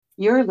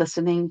You're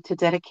listening to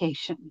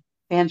Dedication.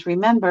 Fans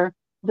remember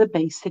the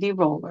Bay City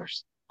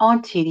Rollers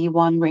on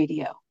TD1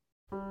 Radio.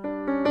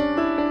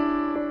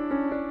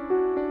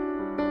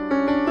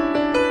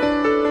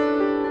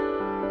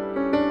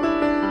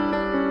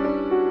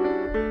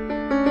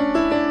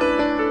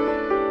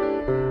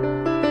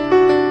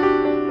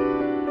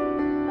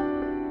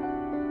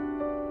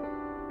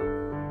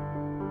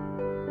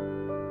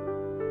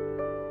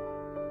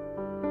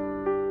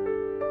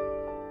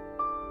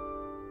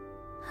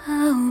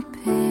 How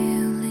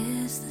pale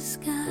is the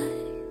sky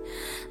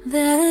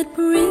that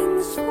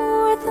brings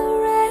forth the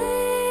rain,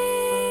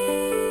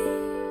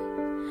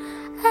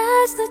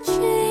 as the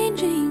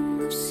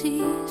changing of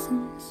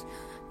seasons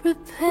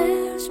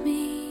prepares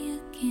me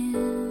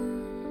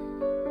again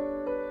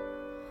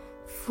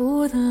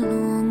for the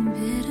long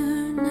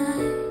bitter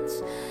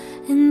nights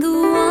and the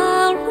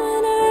wild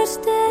winter's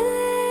day.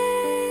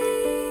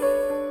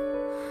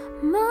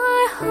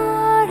 My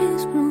heart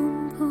is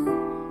grown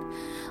cold,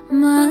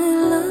 my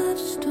love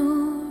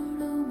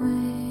stored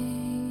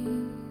away.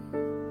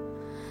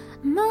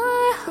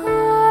 My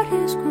heart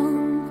is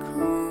grown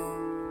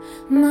cold,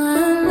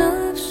 my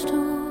love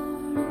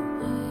stored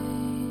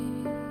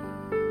away.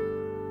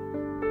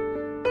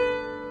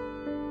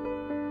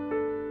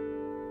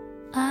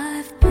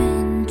 I've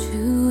been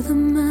to the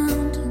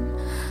mountain,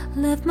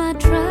 left my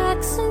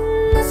tracks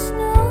in the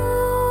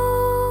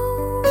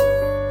snow,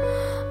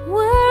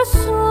 where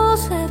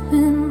souls have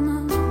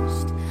been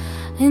lost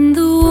in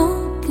the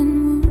walk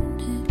and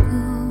wounded go.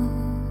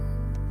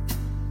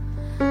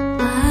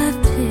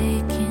 I've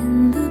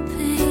taken the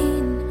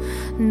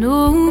pain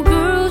no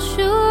girl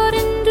should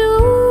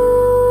endure,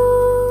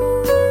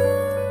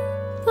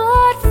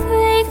 but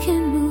faith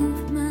can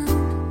move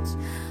mountains,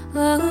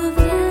 of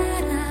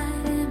that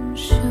I am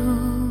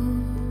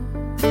sure.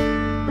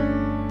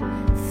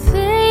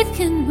 Faith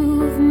can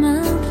move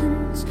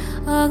mountains,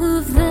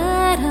 of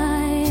that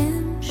I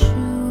am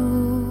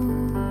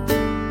sure.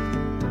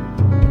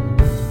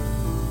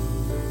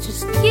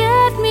 Just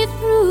get me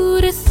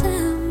through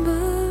December,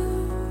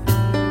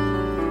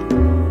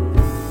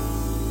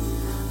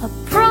 a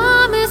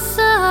promise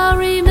I'll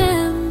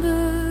remember.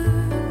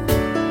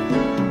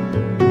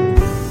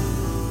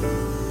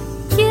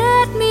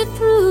 Get me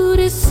through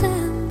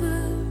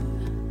December,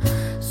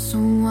 so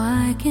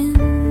I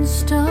can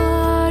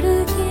start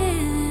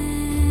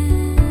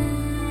again.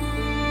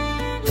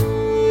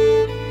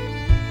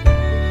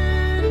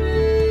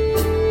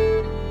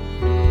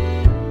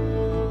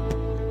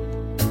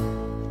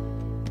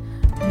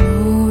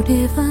 No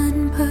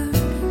divine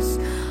purpose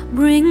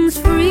brings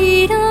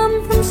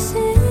freedom from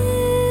sin,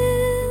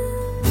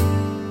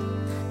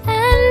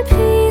 and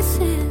peace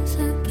is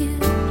a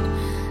gift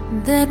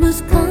that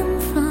must come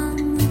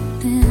from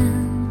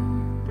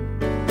within.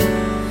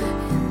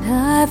 And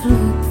I've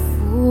looked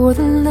for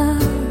the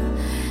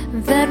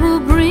love that will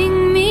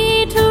bring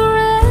me to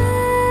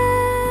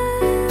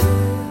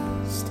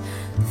rest,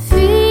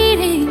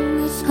 feeding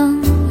this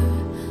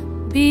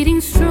hunger,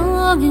 beating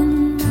strong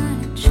in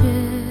my chest,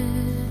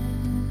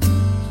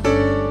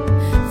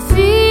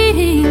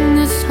 feeding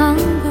this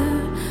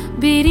hunger,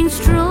 beating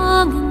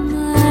strong in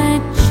my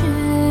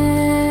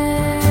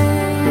chest.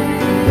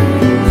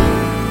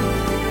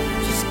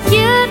 Just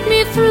get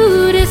me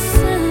through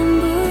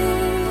December,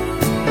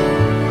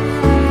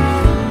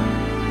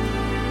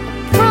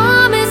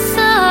 promise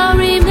I'll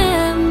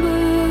remember.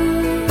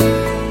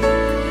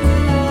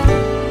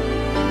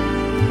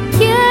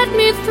 Get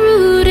me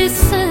through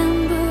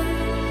December,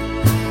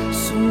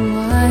 so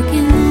I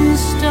can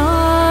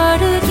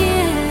start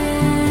again.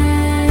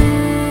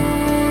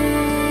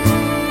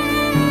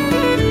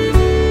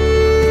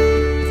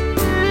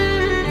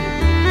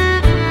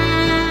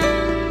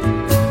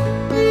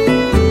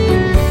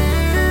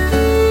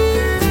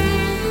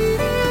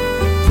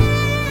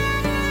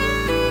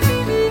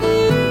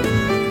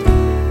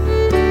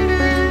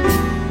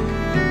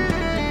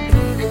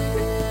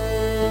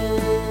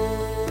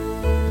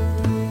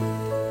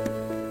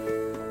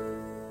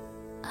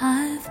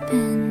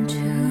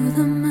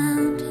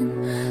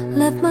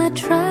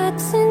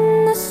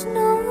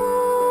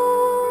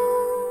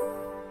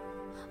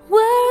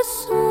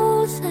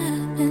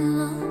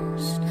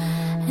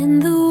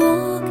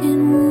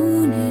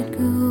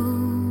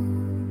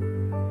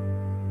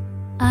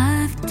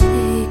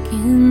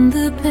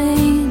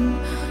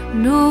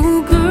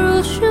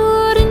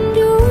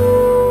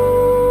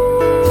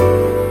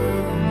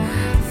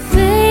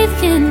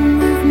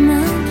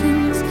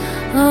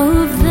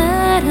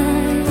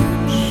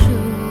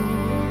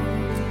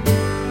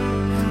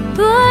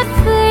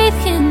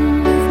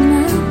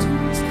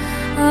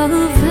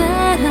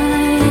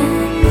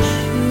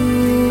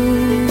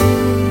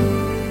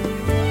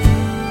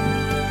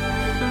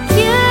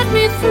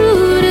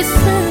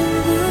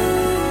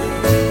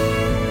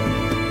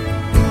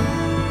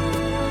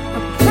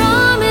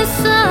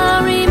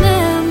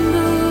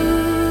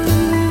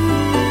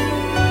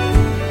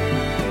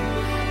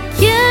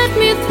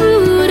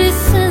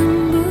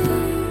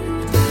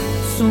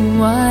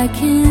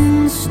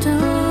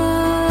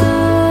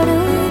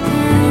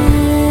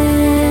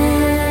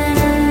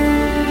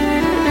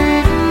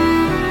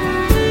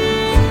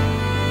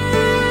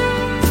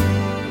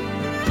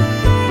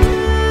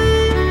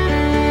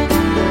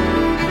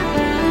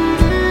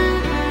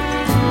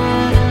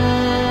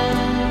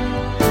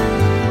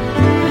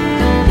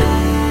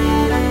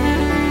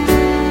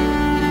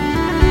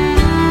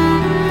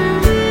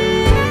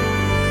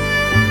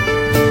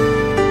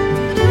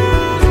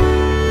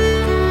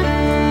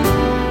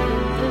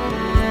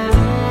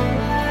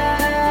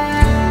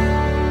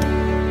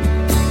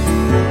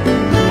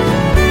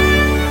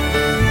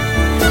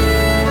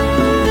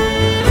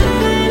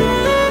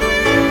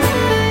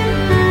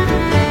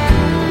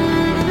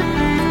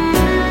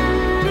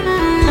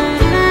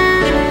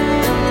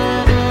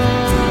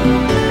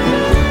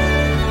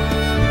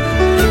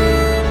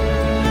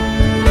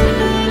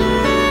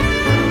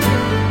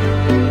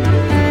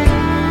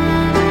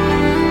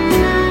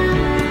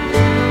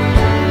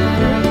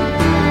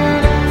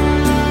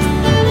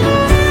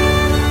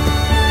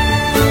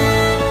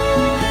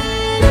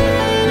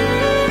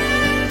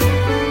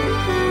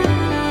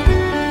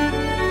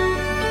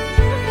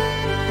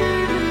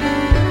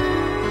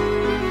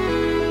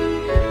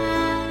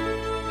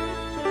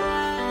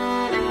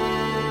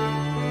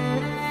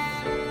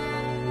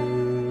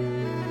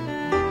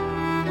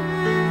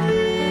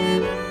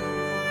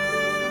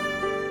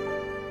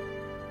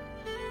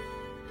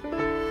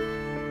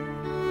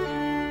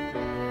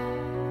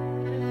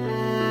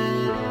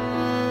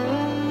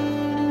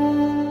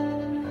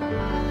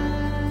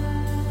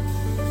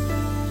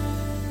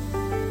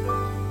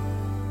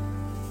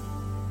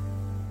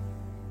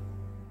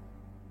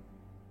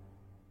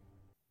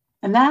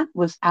 And that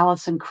was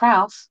Alison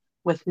Krauss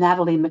with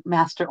Natalie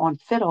McMaster on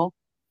fiddle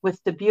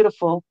with the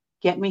beautiful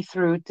Get Me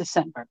Through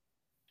December.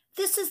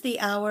 This is the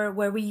hour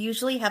where we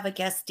usually have a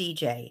guest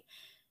DJ.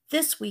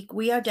 This week,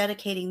 we are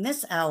dedicating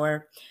this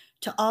hour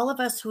to all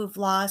of us who have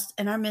lost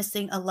and are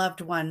missing a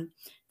loved one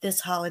this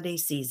holiday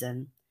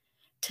season.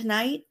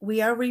 Tonight, we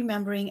are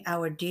remembering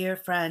our dear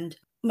friend,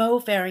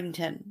 Mo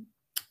Ferrington,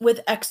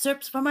 with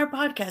excerpts from our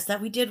podcast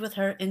that we did with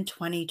her in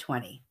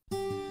 2020.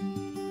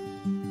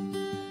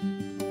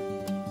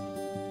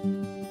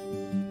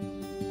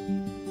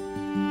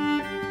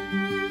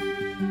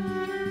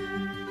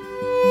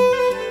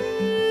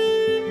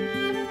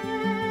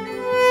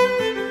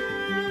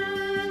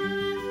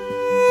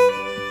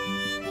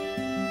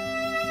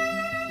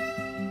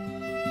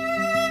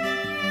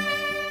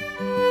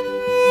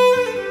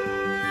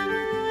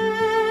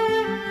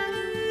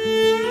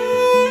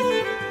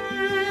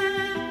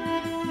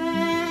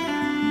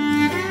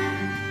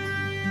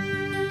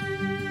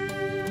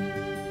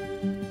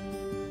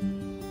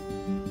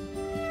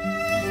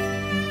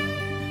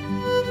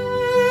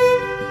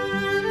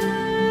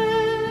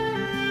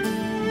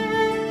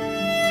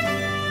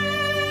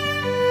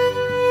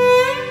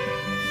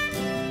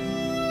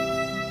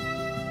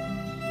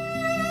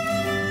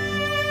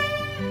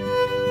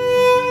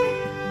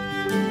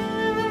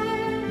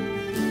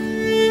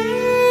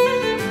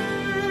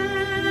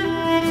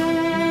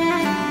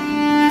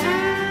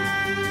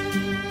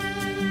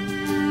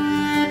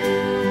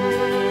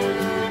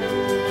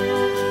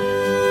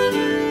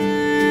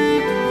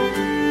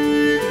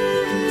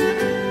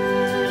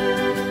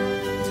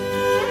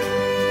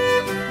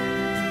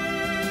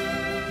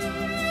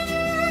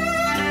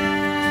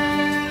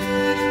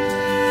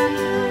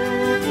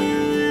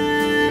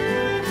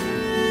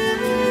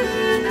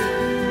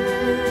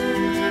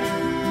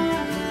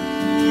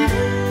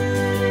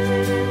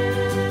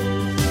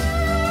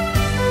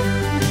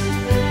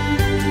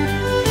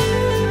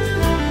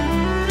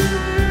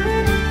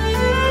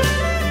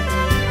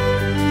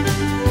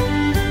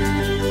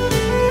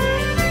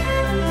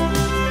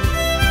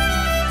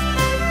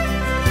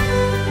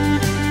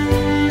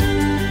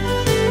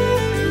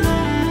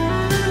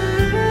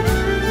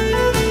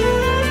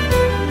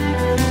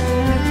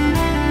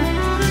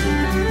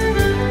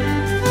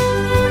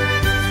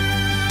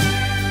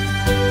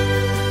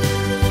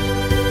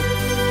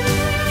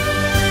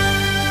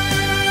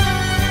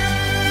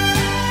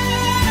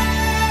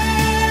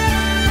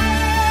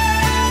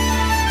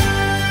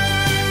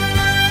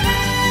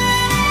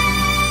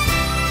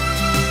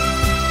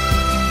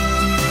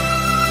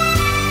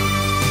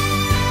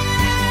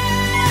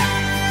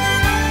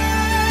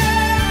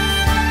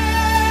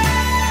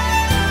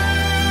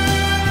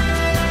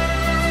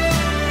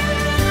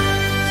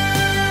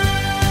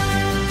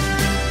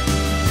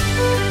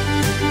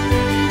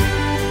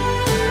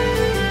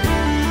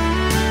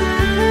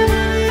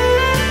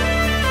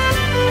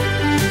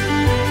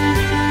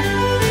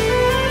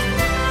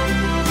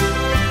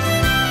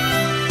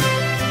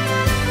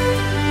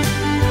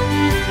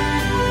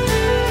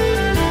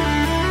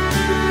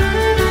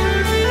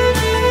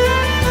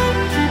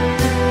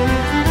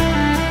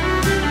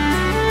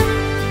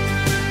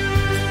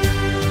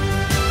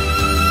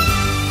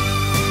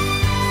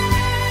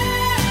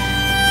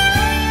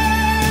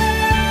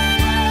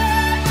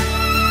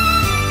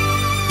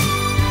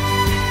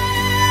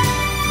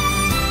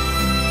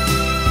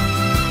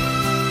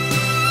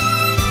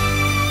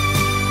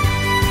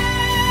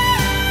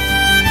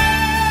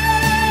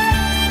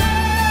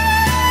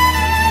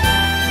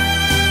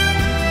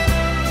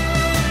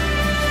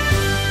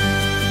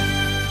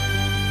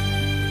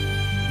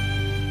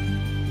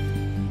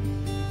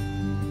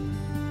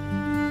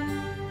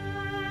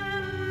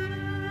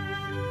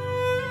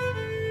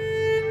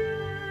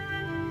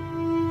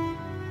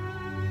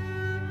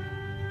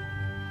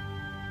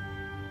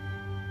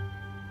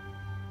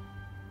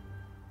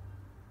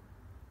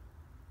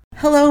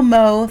 Hello,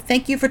 Mo.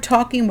 Thank you for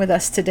talking with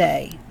us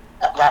today.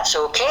 That's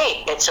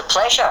okay. It's a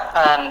pleasure.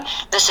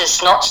 This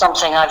is not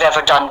something I've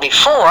ever done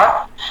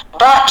before,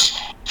 but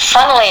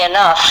funnily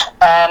enough,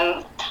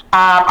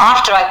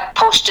 after I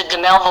posted the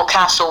Melville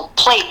Castle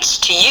plates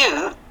to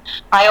you,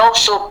 I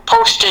also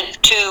posted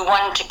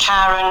one to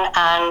Karen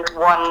and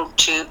one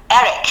to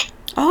Eric.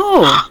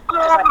 Oh,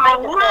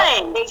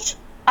 Right.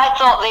 I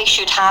thought they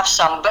should have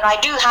some, but I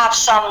do have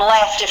some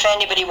left. If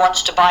anybody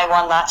wants to buy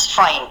one, that's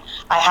fine.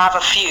 I have a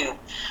few.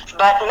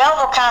 But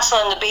Melville Castle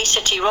and the Bay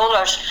City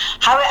Rollers,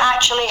 how it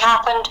actually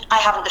happened, I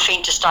haven't the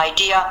faintest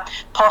idea.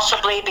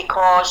 Possibly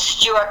because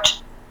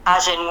Stuart,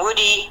 as in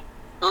Woody,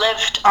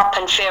 lived up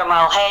in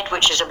Fairmile Head,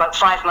 which is about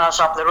 5 miles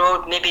up the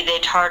road. Maybe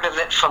they'd heard of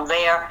it from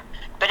there.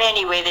 But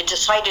anyway, they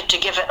decided to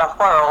give it a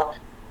whirl.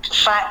 The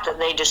fact that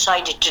they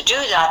decided to do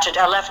that at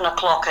 11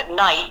 o'clock at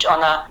night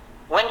on a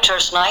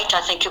winter's night, I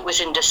think it was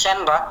in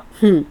December,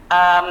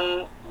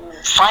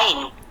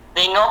 fine.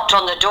 They knocked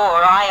on the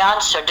door, I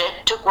answered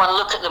it, took one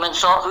look at them and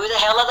thought, who the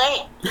hell are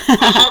they?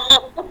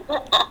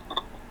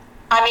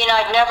 I mean,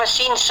 I've never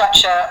seen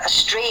such a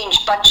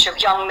strange bunch of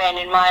young men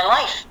in my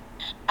life.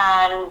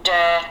 And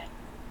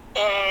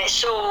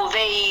So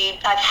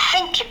I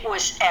think it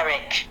was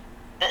Eric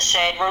that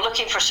said, we're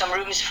looking for some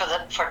rooms for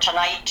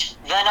tonight,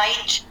 the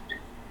night.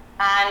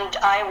 And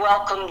I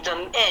welcomed them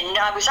in.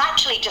 I was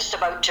actually just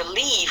about to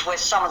leave with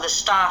some of the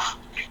staff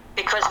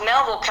because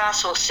Melville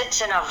Castle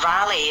sits in a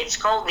valley. It's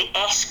called the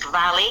Esk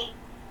Valley.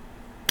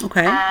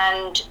 Okay.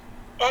 And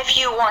if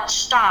you want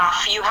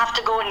staff, you have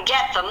to go and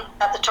get them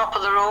at the top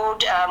of the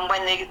road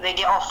when they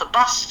get off the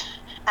bus.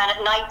 And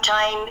at night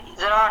time,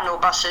 there are no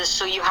buses,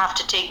 so you have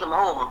to take them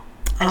home.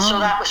 And so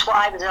that was what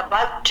I was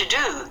about to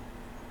do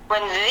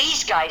when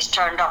these guys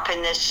turned up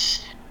in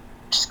this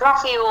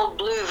scruffy old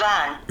blue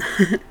van.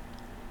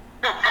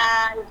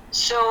 And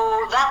so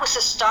that was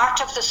the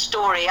start of the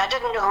story. I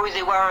didn't know who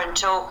they were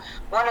until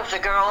one of the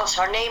girls,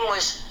 her name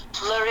was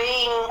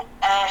Lorraine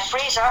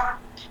Fraser,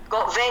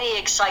 got very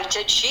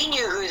excited. She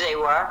knew who they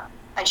were,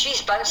 and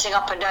she's bouncing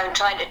up and down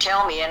trying to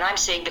tell me, and I'm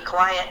saying, be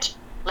quiet,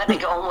 let me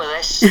get on with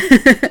this.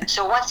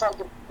 So once I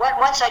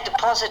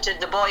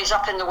deposited the boys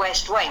up in the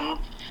West Wing,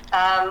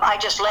 I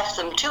just left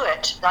them to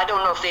it. I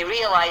don't know if they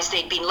realised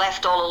they'd been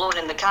left all alone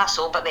in the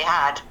castle, but they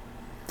had.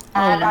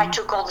 And I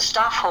took all the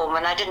staff home,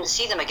 and I didn't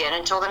see them again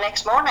until the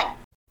next morning.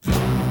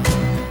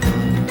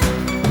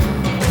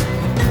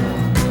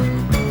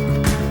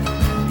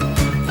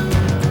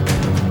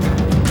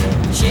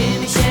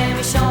 Shimmy,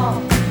 shimmy,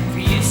 song.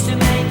 We used to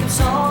make a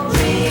song.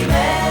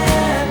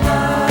 Remember.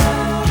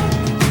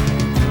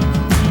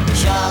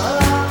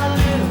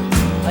 Sha-la-la-la-loo.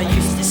 I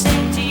used to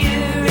sing to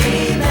you.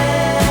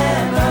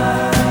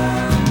 Remember.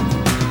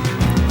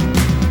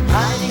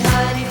 Heidi,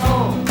 Heidi,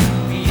 ho.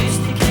 We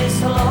used to kiss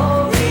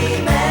hello.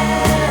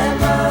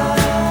 Remember.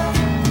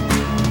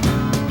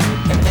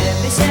 And then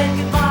we said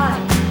goodbye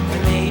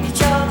and made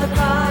each other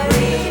cry.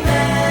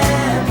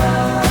 Remember.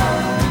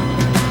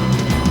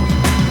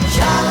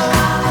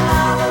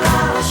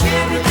 Sha-la-la-la-la-la,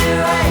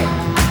 shoo-be-doo-ay.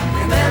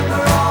 Remember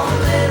all the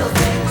little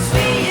things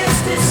we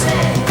used to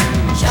say.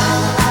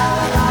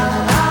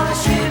 Sha-la-la-la-la-la,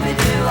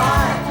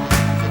 shoo-be-doo-ay.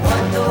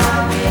 Wonder why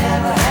we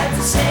ever had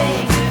to say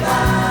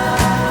goodbye.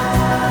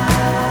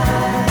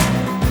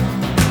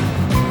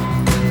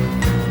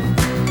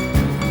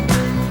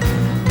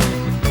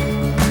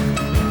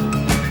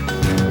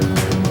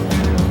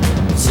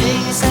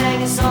 Sing and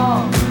sang a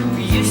song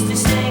we used to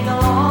sing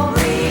along.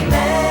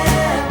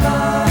 Remember.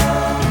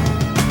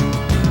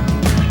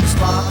 The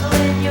sparkle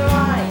in your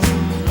eyes,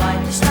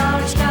 like the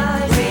starry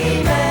skies.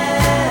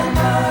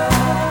 Remember.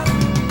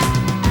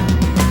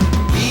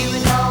 We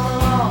went all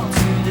along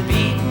to the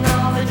beating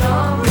of the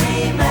drum.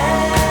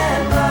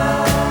 Remember.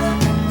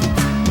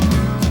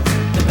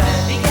 The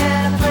band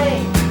began to play,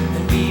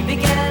 and we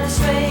began to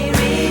sway.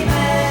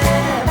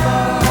 Remember.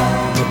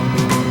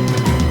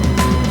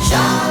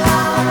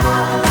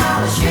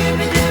 Sha-la-la-la-la-la,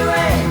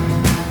 shoo-be-doo-ay.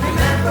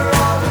 Remember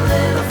all the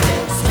little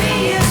things we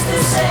used to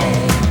say.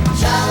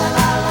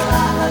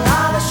 Sha-la-la-la-la-la,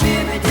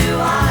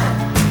 shoo-be-doo-ay.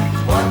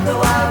 Wonder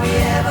why we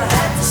ever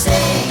had to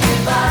say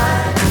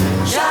goodbye.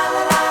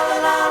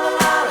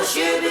 Sha-la-la-la-la-la,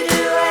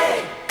 shoo-be-doo-ay.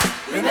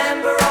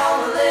 Remember all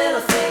the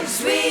little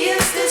things we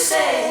used to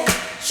say.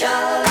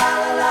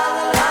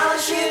 Sha-la-la-la-la-la,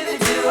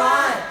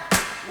 shoo-be-doo-ay.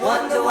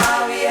 Wonder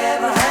why we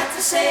ever had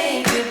to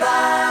say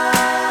goodbye.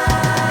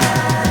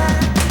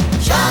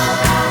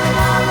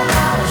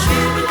 Sha-la-la-la-la-la,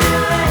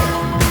 shoo-be-doo-ay.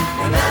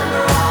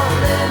 Remember all the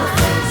little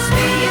things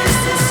we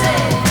used to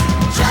say.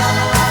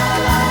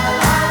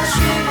 Sha-la-la-la-la-la,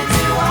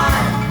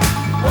 shoo-be-doo-ay.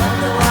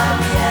 Wonder why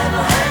we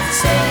ever had to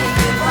say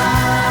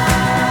goodbye.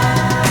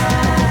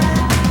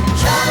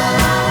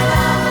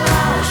 Sha-la-la-la-la-la,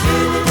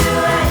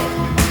 shoo-be-doo-ay.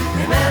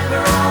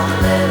 Remember all the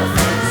little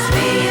things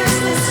we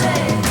used to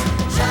say.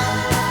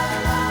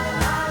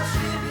 Sha-la-la-la-la-la,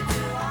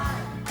 shoo-be-doo-ay.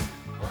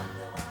 Wonder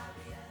why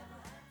we ever had to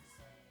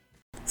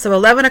say. So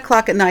 11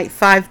 o'clock at night,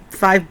 five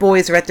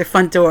boys are at their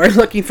front door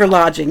looking for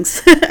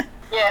lodgings.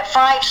 Yeah,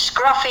 5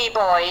 scruffy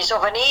boys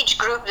of an age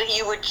group that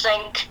you would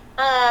think,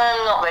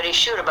 I'm not very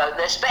sure about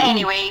this. But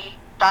anyway,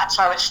 that's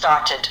how it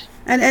started.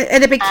 And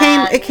it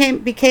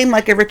became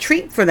like a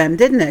retreat for them,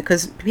 didn't it?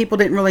 Because people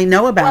didn't really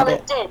know about Well,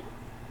 it. it did.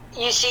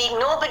 You see,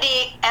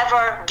 nobody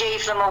ever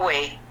gave them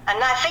away.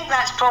 And I think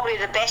that's probably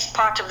the best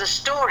part of the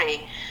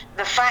story.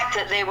 The fact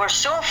that they were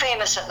so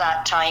famous at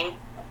that time,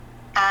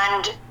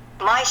 and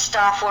my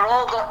staff were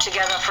all got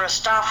together for a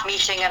staff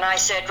meeting, and I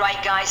said,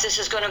 right guys, this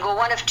is going to go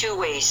one of 2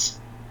 ways.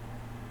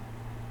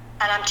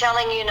 And I'm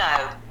telling you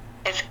now,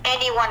 if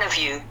any one of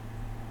you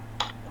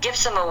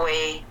gives them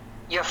away,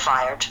 you're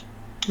fired.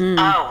 Mm.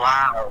 Oh,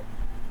 wow.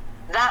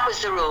 That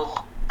was the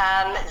rule.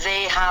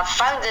 They have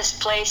found this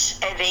place.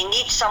 They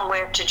need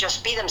somewhere to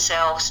just be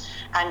themselves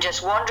and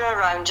just wander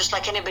around just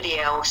like anybody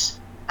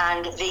else.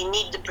 And they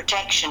need the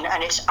protection.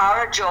 And it's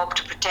our job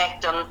to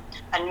protect them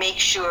and make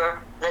sure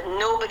that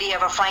nobody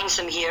ever finds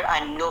them here,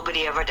 and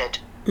nobody ever did.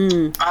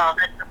 Mm. Oh,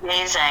 that's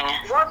amazing.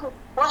 It wasn't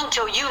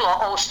until you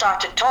lot all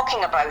started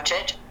talking about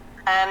it.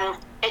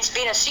 It's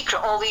been a secret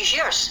all these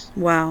years.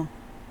 Wow.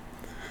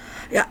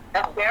 Yeah.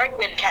 A very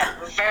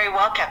very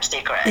well kept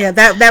secret. Yeah,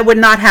 that would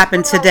not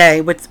happen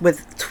today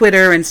with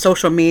Twitter and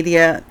social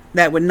media.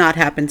 That would not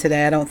happen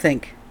today, I don't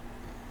think.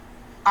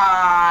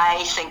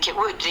 I think it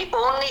would. The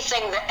only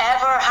thing that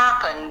ever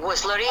happened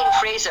was Lorraine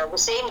Fraser, the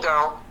same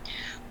girl.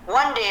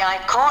 One day I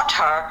caught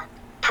her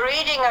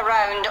parading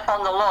around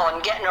on the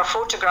lawn, getting her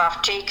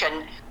photograph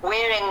taken,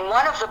 wearing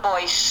one of the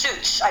boys'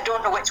 suits. I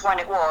don't know which one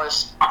it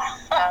was.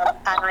 And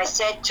I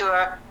said to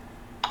her,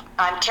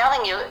 I'm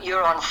telling you,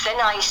 you're on thin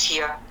ice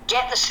here.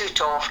 Get the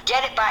suit off,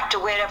 get it back to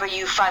wherever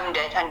you found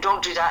it, and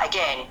don't do that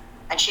again.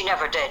 And she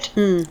never did.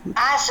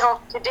 As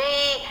of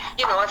today,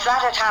 you know, if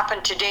that had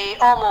happened today,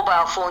 all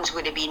mobile phones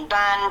would have been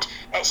banned,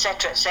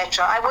 etc.,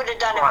 etc. I would have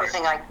done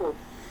everything I could.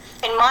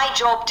 In my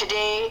job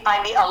today,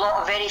 I meet a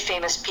lot of very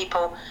famous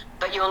people,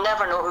 but you'll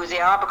never know who they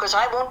are because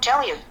I won't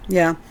tell you.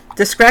 Yeah.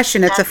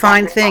 Discretion, it's a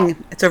fine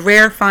thing. It's a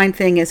rare, fine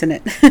thing, isn't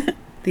it?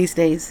 These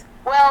days.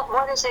 Well,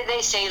 what is it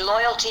they say?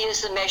 Loyalty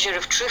is the measure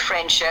of true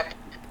friendship.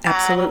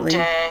 Absolutely.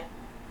 And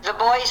the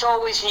boys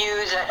always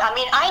knew that. I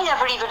mean, I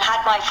never even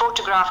had my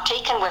photograph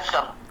taken with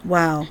them.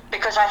 Wow.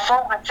 Because I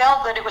felt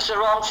that it was the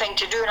wrong thing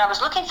to do. And I was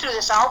looking through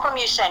this album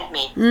you sent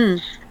me.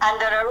 And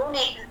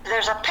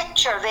there's a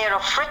picture there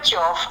of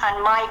Fritjof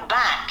and my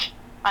back.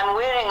 I'm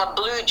wearing a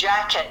blue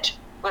jacket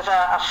with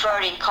a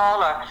furry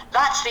collar.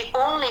 That's the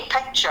only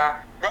picture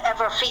that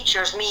ever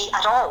features me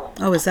at all.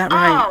 Oh, is that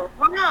right? Oh,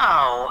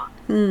 wow.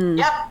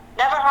 Yep,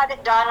 never had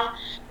it done,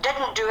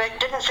 didn't do it,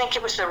 didn't think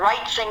it was the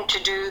right thing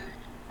to do.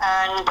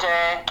 And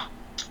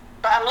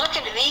but I'm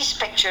looking at these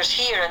pictures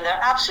here, and they're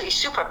absolutely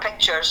super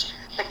pictures.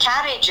 The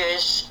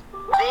carriages,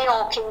 they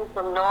all came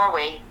from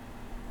Norway,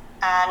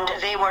 and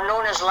they were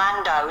known as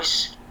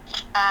Landaus.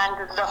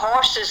 And the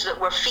horses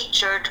that were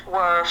featured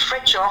were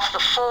Fritjof, the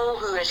foal,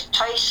 who is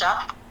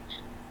Teusa.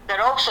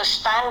 They're also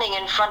standing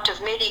in front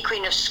of Mary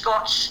Queen of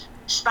Scots'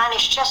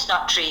 Spanish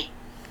chestnut tree,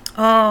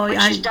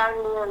 which is down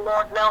near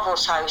Lord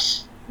Melville's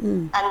house.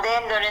 And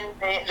then they're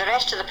in the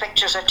rest of the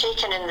pictures are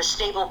taken in the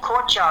stable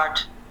courtyard.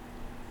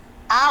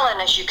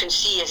 Alan, as you can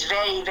see, is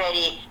very,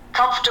 very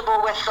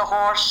comfortable with the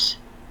horse.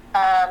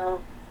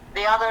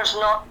 The others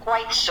not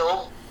quite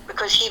so,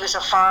 because he was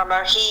a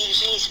farmer.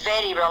 He's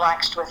very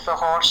relaxed with the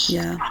horse.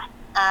 Yeah.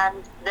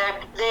 And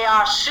they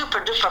are super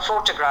duper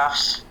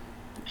photographs.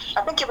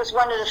 I think it was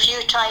one of the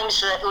few times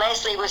that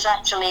Leslie was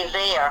actually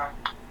there.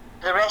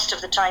 The rest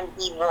of the time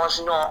he was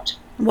not.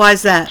 Why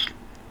is that?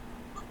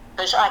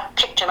 Because I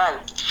kicked him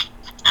out.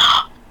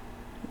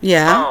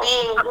 Yeah.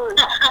 Being rude.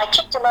 I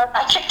kicked him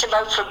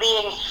out for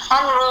being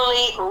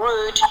unruly,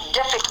 rude,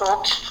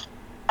 difficult,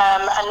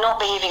 and not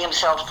behaving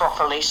himself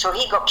properly. So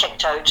he got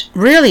kicked out.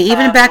 Really?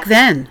 Even back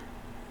then?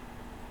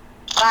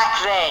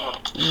 Back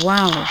then.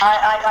 Wow.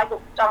 I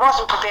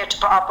wasn't prepared to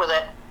put up with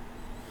it.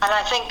 And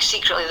I think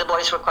secretly the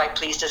boys were quite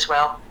pleased as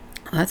well.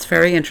 That's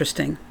very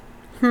interesting.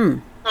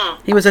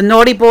 He was a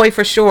naughty boy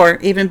for sure,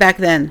 even back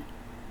then.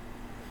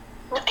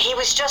 He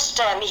was just,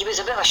 he was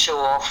a bit of a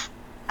show-off.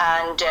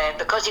 And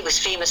because he was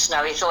famous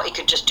now, he thought he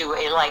could just do what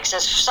he likes,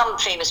 as some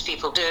famous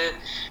people do.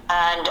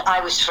 And I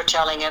was for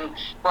telling him,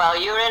 well,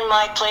 you're in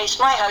my place,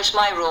 my house,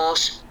 my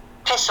rules.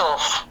 Piss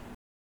off.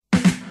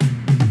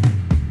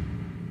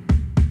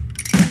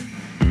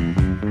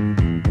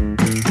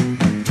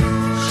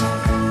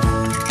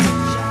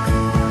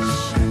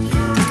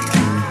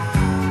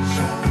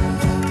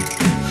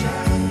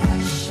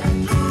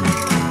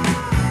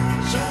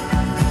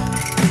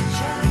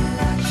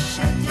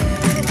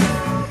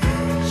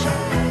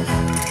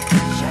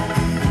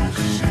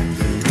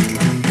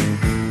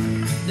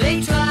 They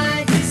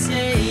tried to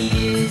say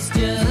it's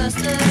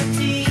just a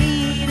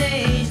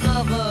teenage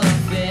love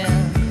affair.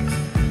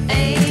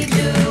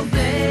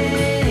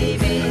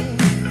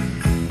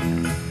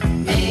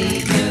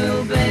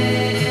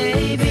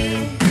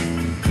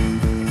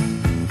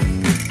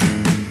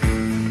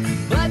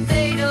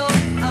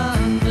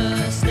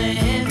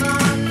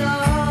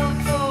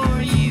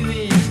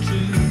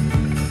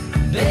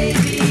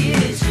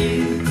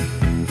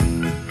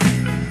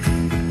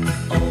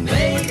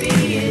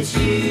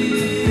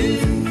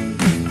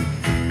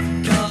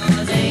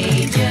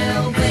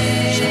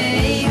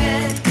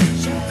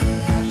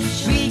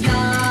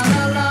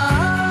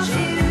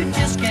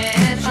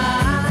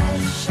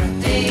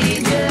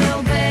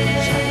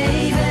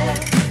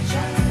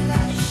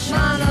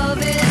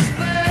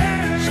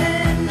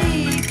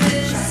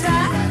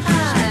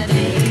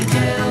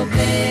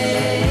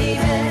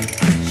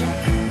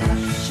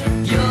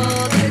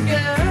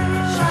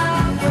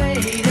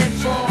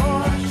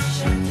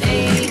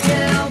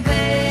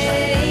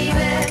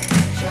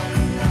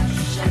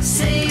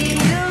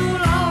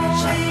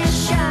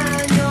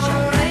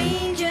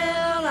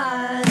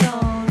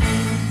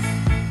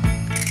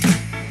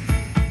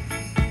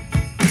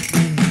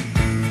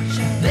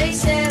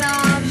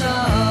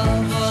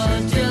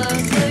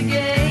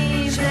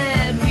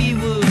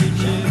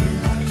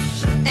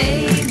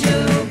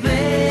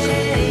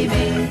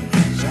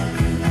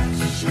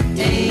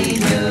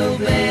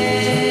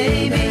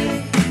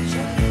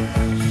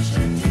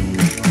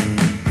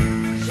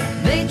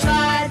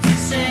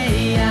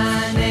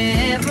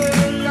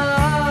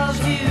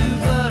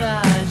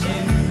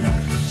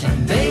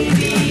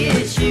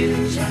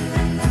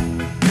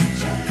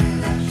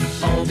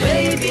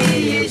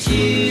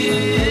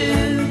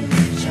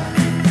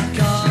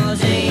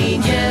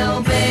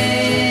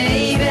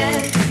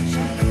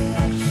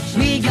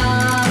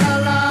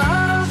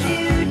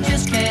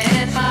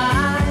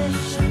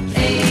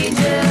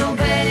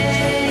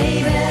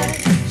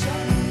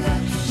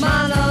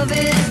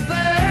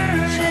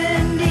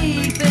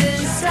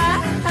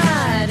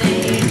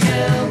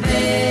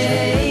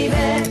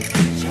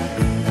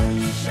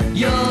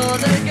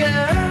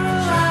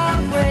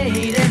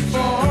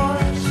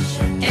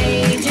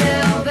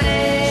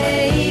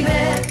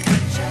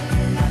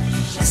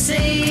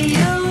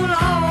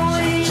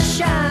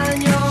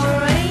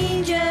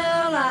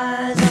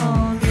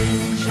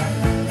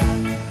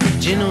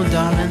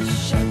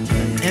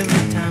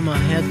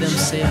 heard them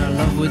say our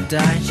love would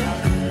die,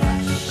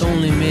 it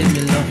only made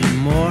me love you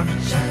more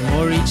and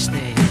more each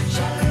day.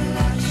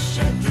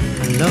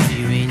 I love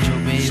you, angel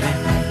baby.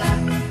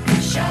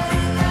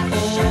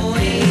 Oh,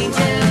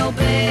 angel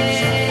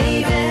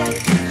baby,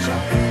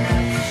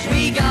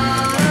 we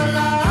gotta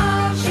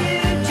love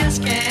you,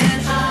 just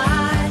can't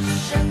hide.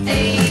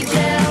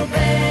 Angel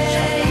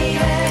baby,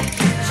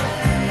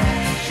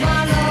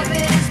 my love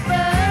is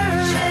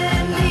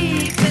burning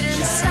deep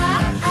inside.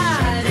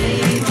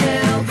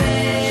 Angel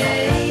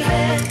baby,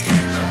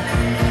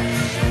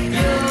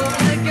 you're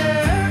the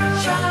girl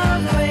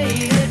I've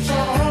waited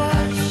for.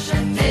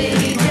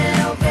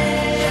 Angel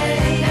baby,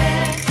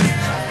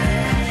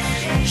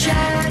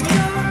 shine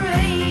your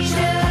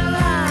angel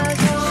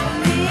eyes on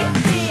me.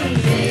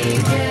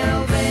 Angel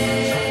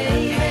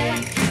baby,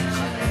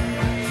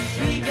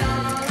 we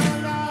gotta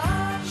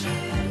love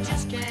you,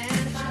 just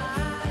can't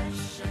hide.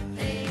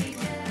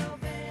 Angel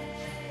baby,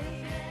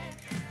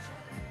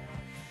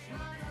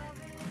 my love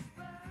is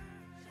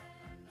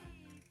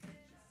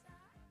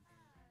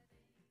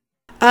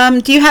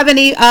burning. Do you have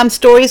any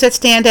stories that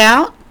stand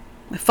out?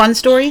 Fun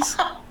stories?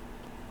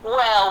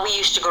 Well, we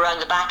used to go around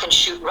the back and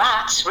shoot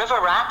rats, river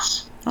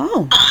rats.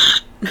 Oh.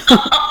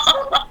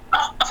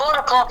 4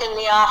 o'clock in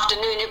the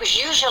afternoon, it was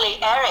usually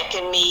Eric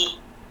and me,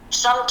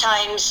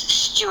 sometimes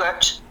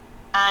Stuart,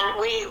 and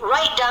we,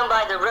 right down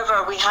by the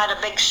river, we had a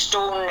big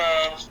stone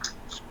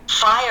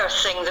fire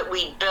thing that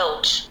we'd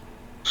built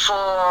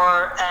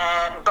for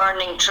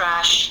burning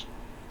trash,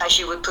 as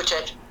you would put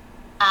it.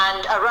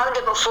 And around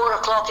about 4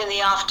 o'clock in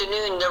the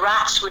afternoon, the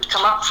rats would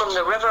come up from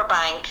the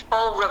riverbank.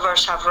 All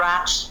rivers have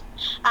rats.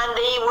 And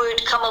they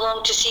would come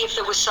along to see if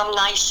there was some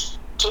nice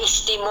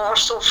tasty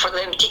morsel for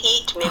them to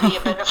eat, maybe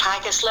a bit of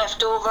haggis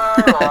left over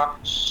or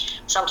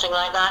something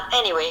like that.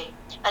 Anyway,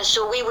 and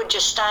so we would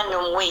just stand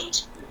and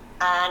wait,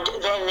 and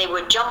then they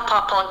would jump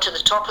up onto the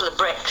top of the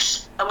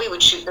bricks and we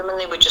would shoot them and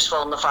they would just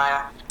fall in the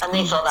fire. And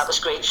they thought that was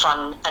great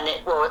fun, and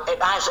it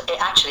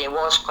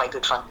was quite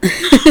good fun.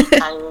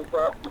 And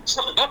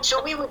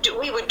so we would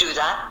do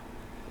that.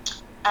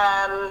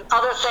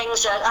 Other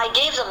things, I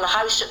gave them the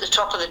house at the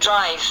top of the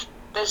drive.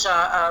 There's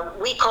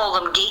we call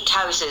them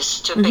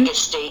gatehouses to big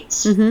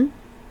estates,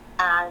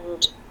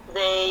 and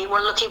they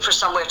were looking for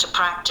somewhere to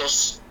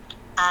practice.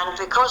 And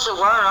because there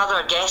were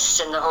other guests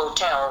in the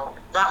hotel,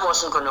 that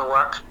wasn't going to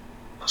work.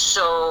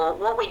 So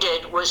what we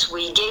did was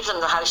we gave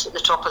them the house at the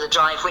top of the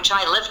drive, which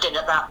I lived in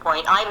at that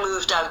point. I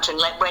moved out and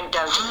went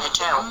down to the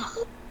hotel.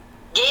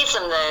 Gave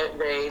them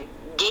the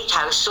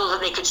gatehouse so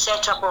that they could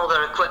set up all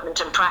their equipment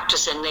and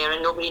practice in there,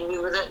 and nobody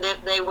knew that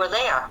they were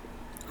there.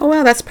 Oh,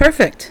 wow, that's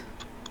perfect.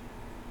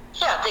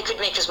 Yeah, they could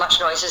make as much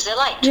noise as they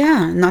liked.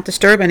 Yeah, not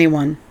disturb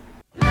anyone.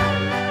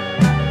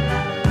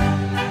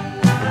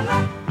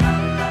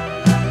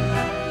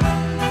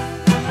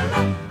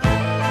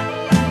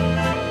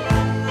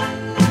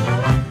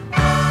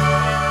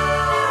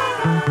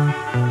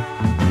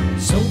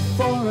 So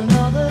for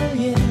another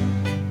year,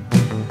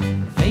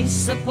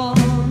 face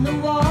upon the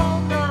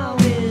wall, now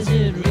is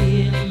it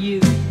really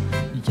you?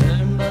 You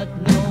turn but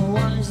no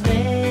one's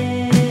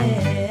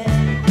there.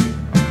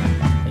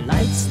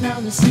 Lights, now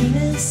the scene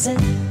is set.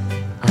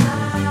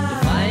 The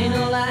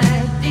final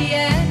at the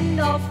end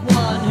of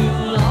one who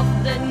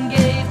loved and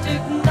gave,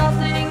 took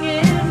nothing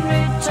in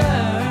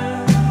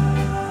return.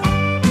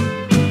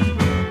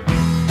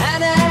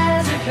 And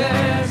as a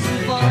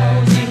curtain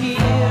falls, you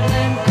hear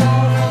them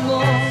call for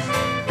more.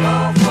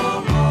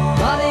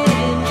 But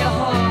in your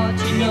heart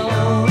you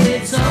know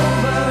it's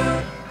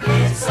over.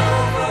 It's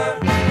over.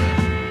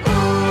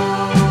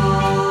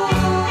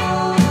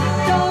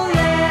 Don't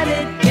let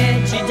it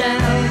get you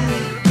down.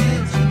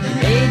 You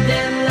made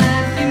them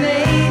laugh, you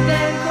made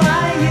them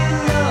cry, you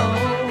know.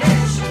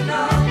 Yes, you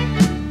know.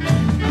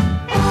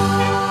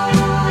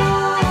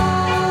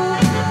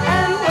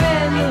 And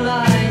when the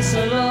lights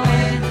are low,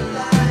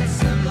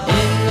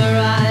 in their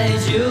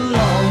eyes you'll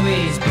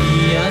always be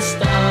a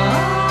star.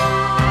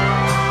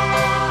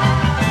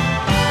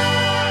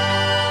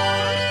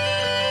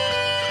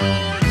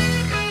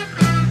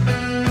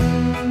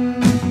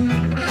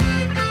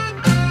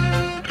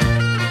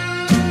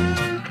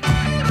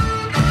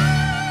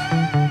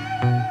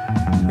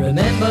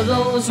 Remember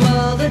those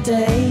were the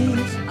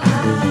days,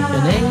 the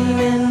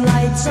naming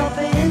lights up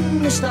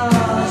in the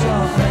stars,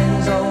 your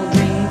friends all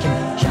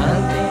drinking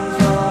champagne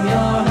from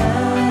your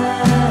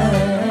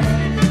hand.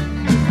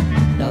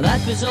 Now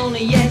that was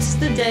only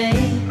yesterday,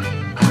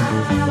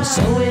 or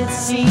so it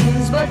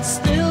seems, but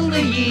still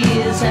the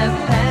years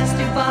have passed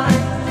you by,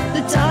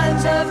 the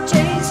times have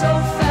changed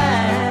so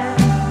fast.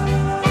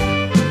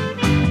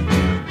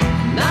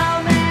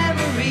 Now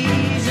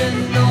memories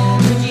and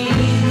nostalgias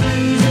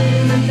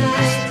in the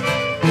night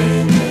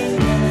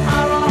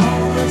are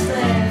all that's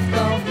left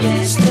of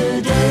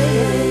yesterday.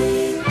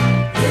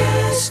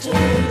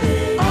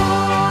 Oh,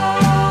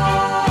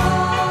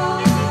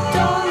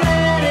 don't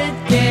let it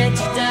get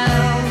you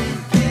down.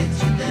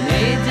 You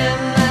made them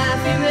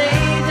laugh, you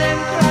made them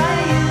cry,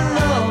 you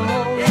know.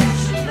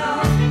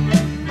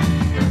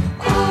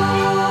 Oh,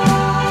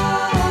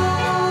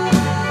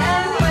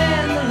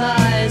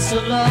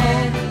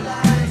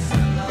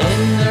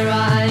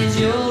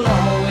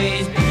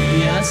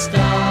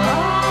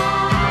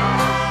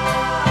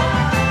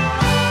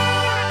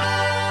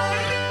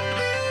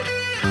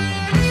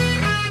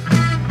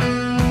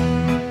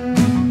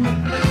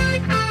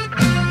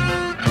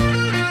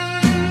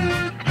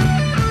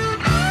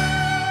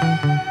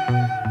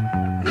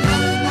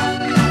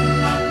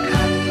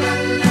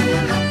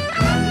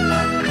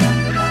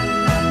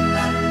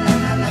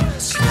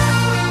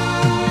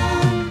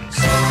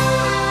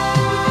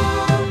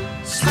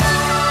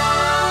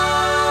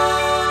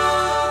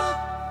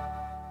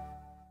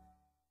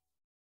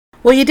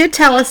 Well, you did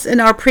tell us in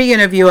our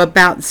pre-interview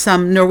about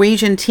some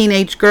Norwegian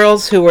teenage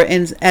girls who were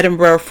in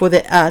Edinburgh for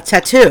the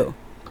tattoo.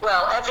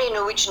 Well, every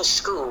Norwegian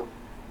school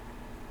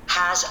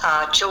has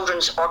a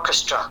children's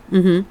orchestra.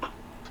 Mm-hmm.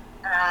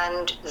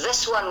 And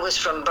this one was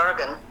from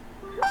Bergen.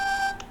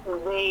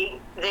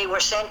 They were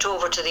sent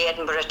over to the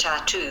Edinburgh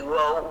Tattoo.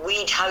 Well,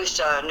 we'd housed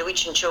a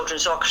Norwegian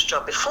children's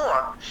orchestra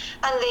before,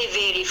 and they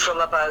vary from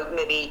about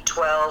maybe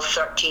 12,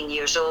 13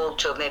 years old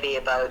to maybe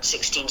about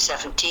 16,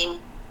 17.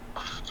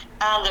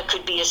 And there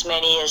could be as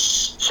many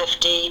as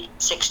 50,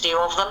 60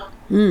 of them.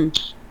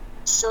 Mm.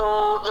 So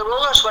the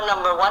Rollers were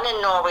number one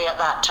in Norway at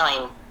that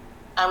time,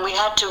 and we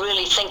had to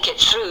really think it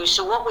through.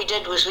 So what we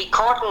did was we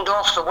cordoned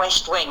off the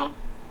West Wing,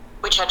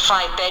 which had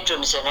 5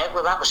 bedrooms in it.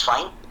 Well, that was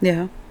fine.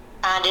 Yeah.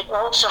 And it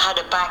also had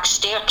a back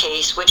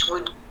staircase which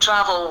would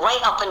travel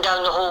right up and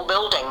down the whole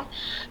building.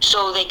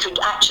 So they could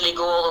actually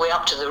go all the way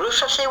up to the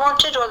roof if they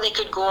wanted, or they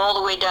could go all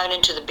the way down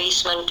into the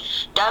basement,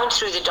 down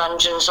through the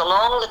dungeons,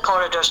 along the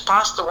corridors,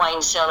 past the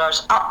wine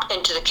cellars, up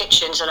into the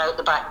kitchens and out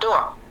the back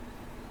door.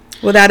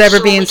 Without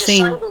ever being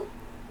seen.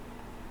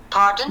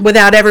 Pardon?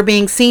 Without ever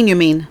being seen, you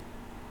mean?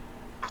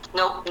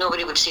 No,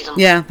 nobody would see them.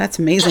 Yeah, that's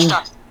amazing.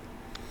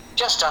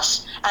 Just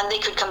us. And they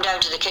could come down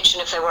to the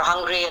kitchen if they were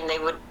hungry, and they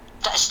would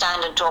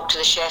stand and talk to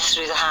the chef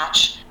through the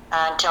hatch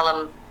and tell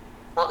them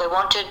what they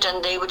wanted,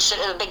 and they would sit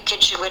at the big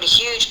kitchen. We had a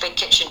huge big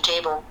kitchen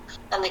table,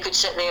 and they could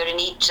sit there and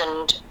eat,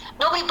 and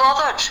nobody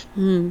bothered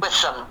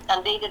with them,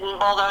 and they didn't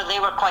bother. They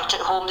were quite at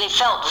home. They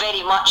felt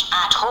very much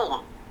at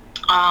home.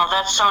 Oh,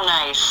 that's so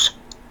nice.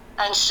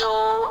 And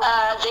so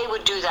they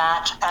would do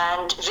that,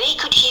 and they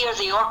could hear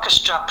the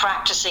orchestra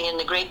practicing in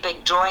the great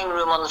big drawing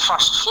room on the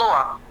first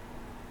floor,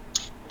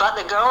 but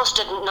the girls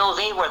didn't know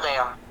they were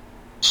there.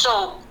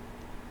 So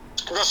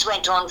this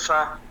went on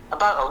for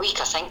about a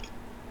week, I think.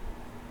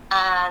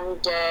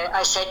 And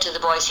I said to the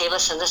boys, hey,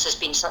 listen, this has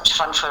been such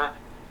fun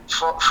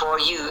for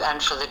you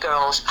and for the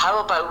girls.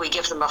 How about we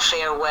give them a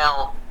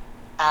farewell?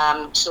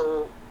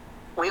 So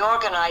we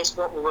organised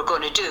what we were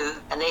going to do,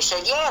 and they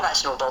said, yeah,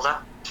 that's no bother.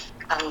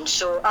 And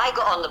so I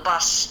got on the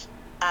bus,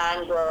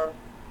 and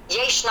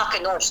jeg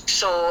snakker norsk,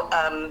 so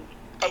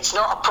it's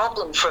not a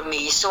problem for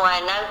me. So I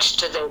announced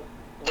to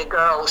the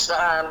girls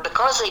that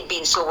because they'd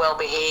been so well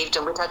behaved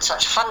and we'd had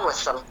such fun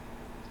with them,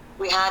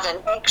 we had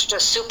an extra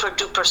super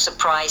duper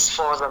surprise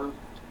for them.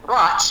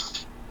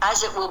 But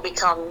as it will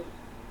become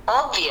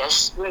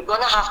obvious, we're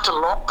going to have to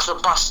lock the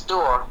bus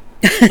door.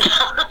 And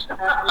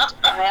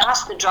I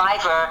asked the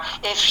driver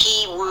if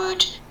he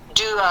would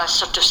do a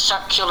sort of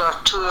circular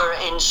tour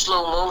in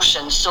slow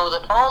motion so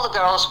that all the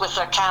girls with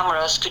their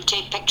cameras could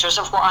take pictures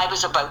of what I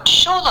was about to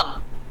show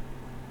them.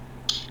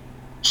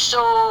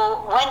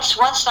 So once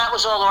that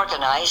was all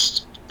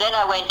organised, then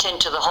I went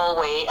into the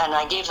hallway and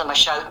I gave them a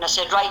shout and I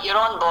said, right, you're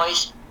on,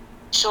 boys.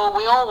 So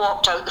we all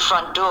walked out the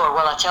front door.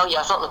 Well, I tell you,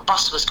 I thought the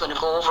bus was going to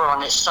go over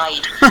on its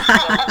side.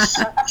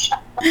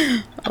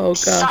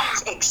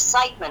 Such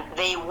excitement.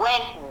 They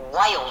went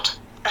wild.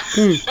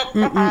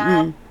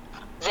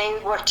 They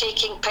were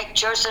taking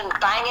pictures and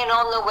banging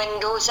on the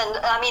windows. And,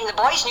 I mean, the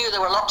boys knew they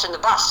were locked in the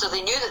bus, so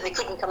they knew that they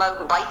couldn't come out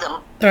and bite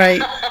them.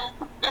 Right.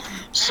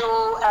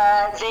 So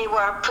they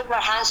were putting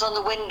their hands on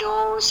the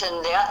windows,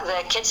 and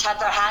the kids had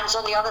their hands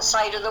on the other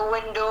side of the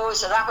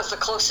windows, and that was the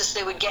closest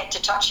they would get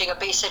to touching a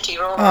Bay City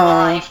roller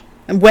alive.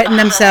 And wetting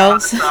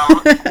themselves. They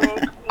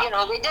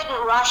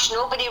didn't rush.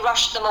 Nobody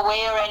rushed them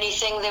away or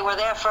anything. They were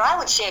there for, I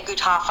would say, a good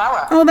half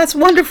hour. Oh, that's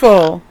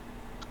wonderful.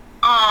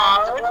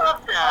 Oh, I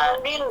love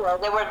that. Really well.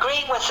 They were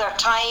great with their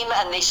time,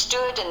 and they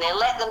stood and they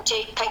let them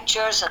take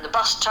pictures, and the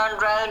bus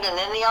turned round, and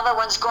then the other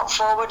ones got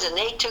forward and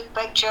they took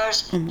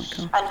pictures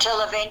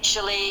until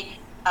eventually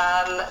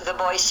the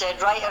boys said,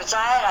 right, is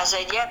that it? I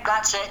said, yep,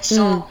 that's it.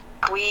 So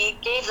we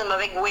gave them a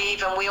big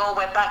wave and we all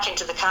went back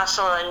into the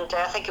castle, and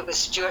I think it was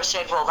Stuart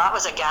said, well, that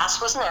was a gas,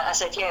 wasn't it? I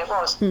said, yeah, it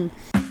was.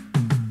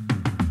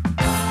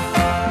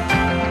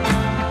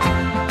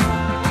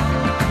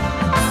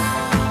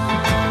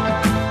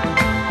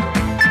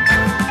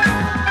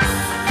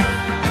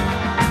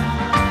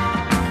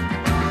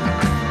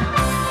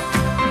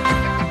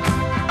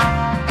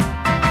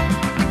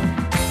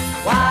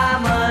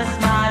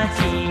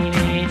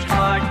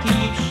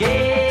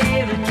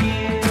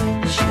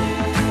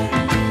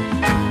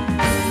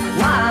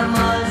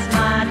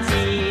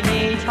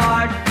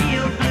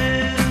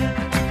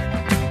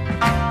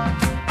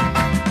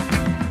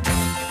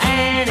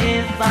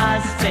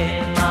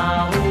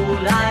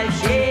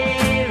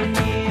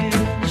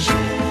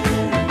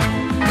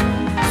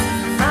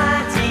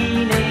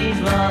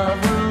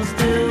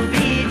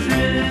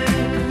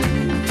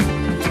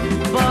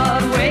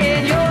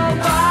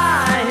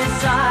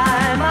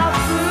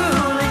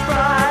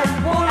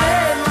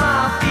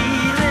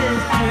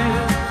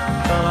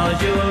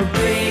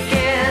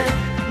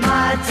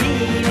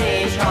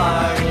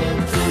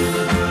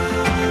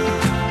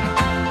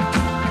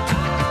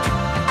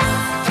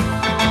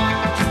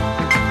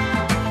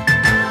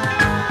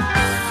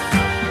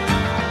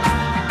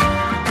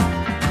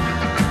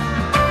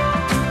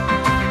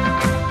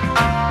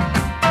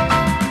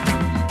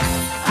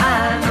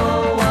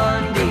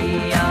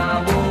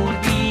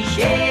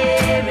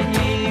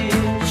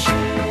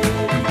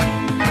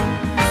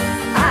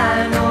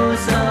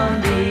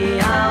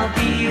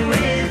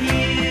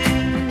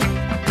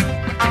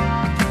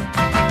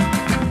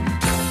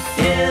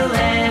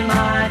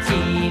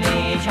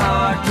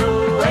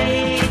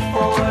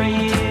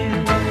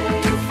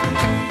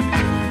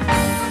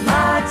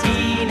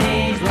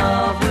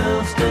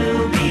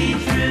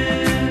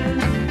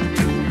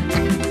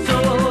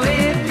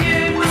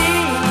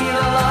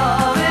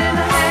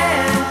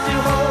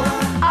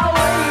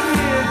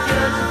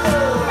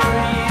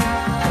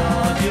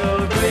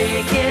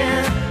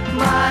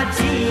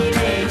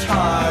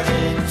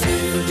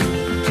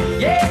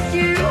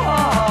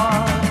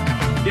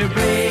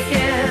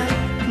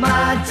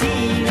 my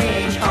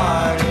teenage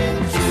heart in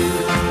two.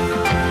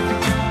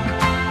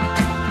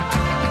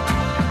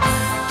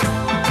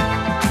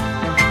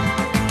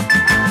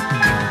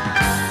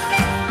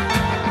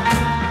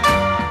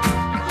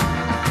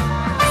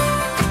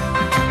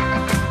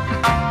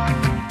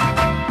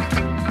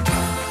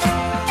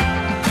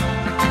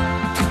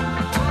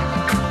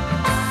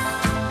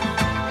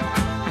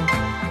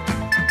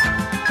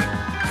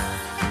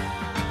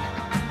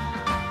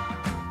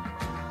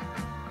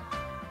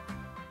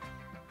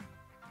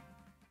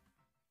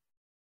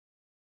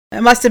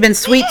 It must have been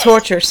sweet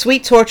torture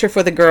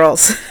for the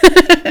girls.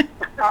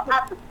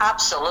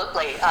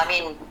 Absolutely. I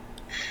mean,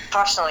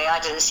 personally, I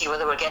didn't see what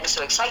they were getting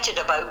so excited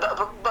about,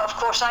 but of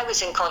course I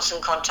was in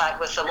constant contact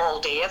with them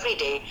all day, every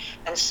day,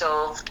 and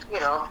so,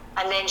 you know,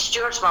 and then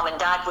Stuart's mum and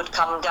dad would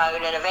come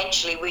down, and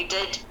eventually we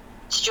did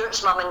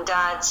Stuart's mum and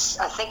dad's,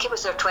 I think it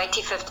was their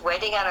 25th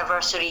wedding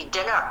anniversary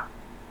dinner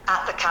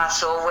at the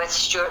castle with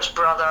Stuart's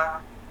brother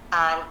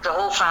and the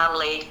whole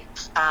family,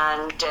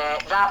 and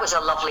that was a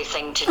lovely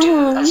thing to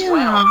do as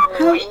well.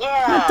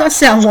 That does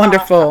sound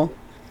wonderful.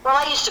 Well,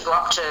 I used to go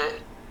up to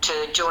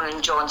Joan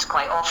and John's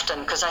quite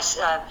often because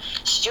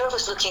Stuart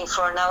was looking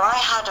for, now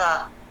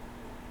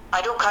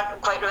I don't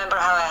quite remember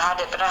how I had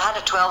it, but I had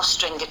a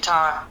 12-string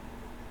guitar,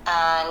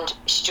 and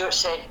Stuart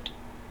said,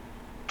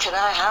 can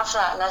I have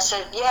that? And I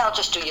said, yeah, I'll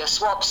just do you a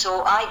swap.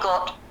 So I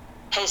got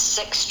his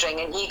 6-string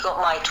and he got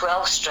my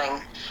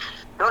 12-string.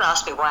 Don't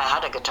ask me why I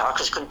had a guitar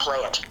because I couldn't play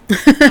it.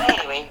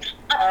 Anyway,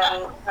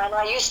 and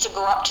I used to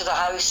go up to the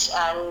house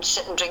and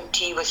sit and drink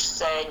tea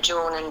with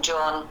Joan and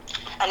John.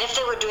 And if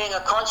they were doing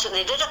a concert,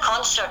 they did a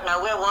concert, now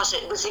where was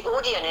it? It was the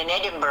Odeon in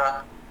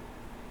Edinburgh.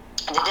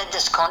 And they did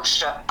this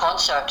concert,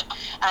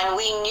 and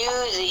we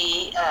knew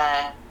the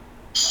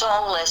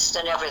song list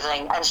and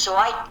everything. And so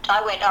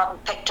I went up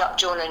and picked up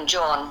Joan and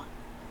John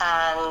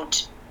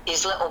and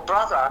his little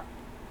brother,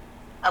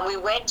 and we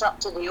went up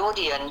to the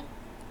Odeon,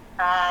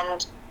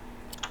 and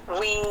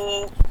we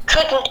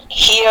couldn't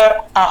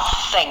hear a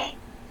thing.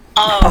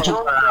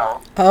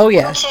 Oh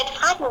yeah. I said,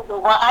 I don't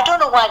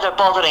know why they're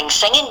bothering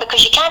singing,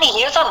 because you can't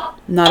hear them.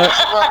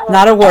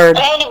 Not a word.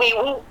 Anyway,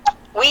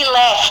 we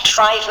left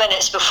 5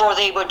 minutes before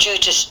they were due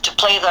to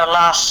play their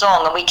last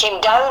song, and we came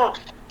down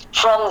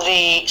from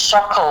the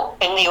circle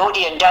in the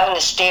Odeon down the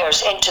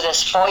stairs into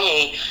this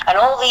foyer, and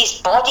all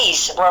these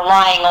bodies were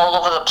lying all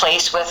over the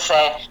place with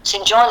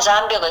St. John's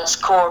Ambulance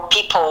Corps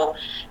people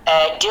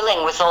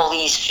dealing with all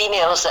these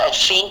females that had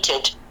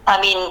fainted.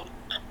 I mean,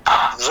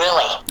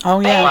 really. Oh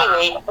yeah.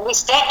 Anyway, we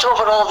stepped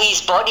over all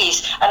these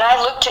bodies, and I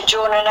looked at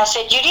Joan and I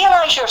said, you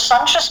realise your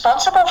son's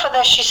responsible for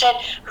this? She said,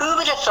 who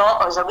would have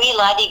thought as a wee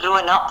laddie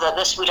growing up that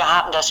this would have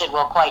happened? I said,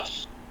 well,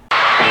 quite.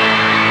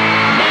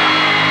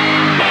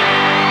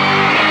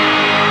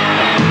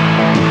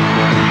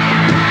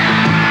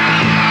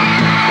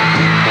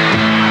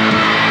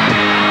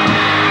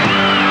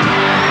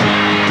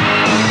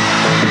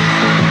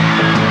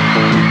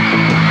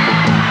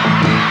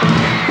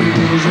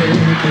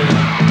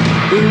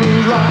 We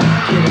would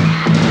rock it,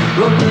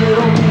 roll it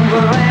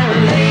over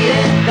and lay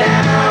it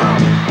down.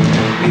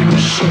 We were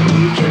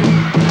shaking,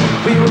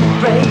 we were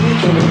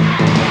breaking it,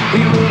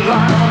 we would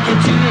rock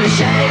it to the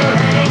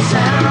shake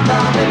sound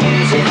of the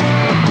music.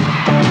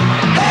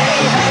 Hey,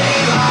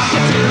 hey, rock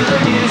it to the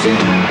music.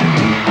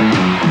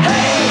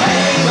 Hey,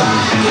 hey,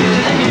 rock it to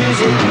the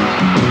music.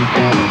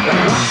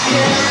 Rock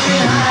it every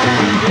night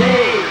and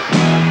day.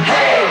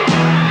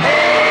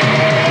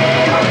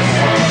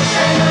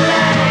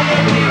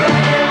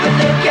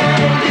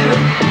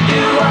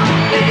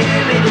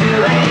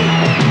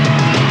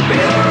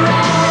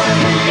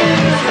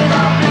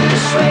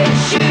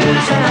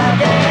 Shoes and I'm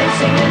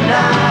dancing the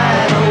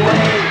night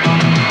away.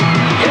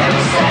 Yeah,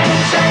 we sang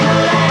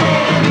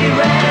shang-a-lang and we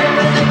ran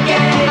with the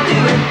gang,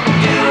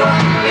 do-what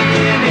we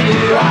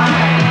do-I.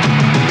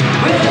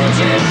 With a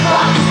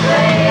jukebox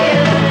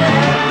playing and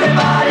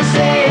everybody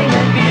saying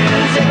that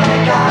music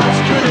like ours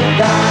couldn't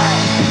die.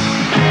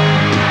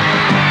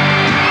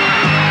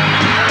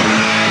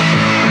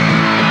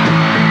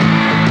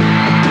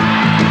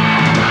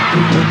 We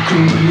were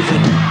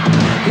cruising,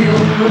 we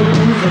were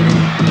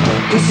moving.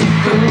 Is it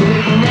good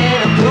and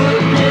I'm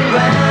putting it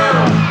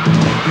round?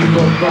 We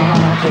were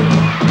rocking,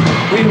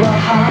 we were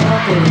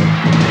hopping,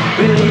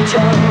 really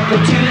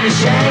jumping to the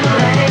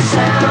shang-a-lang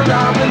sound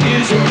of the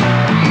music.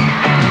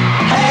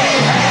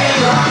 Hey,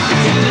 hey, rock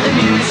it to the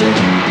music.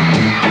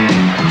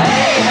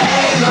 Hey,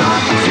 hey,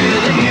 rock it to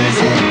the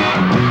music.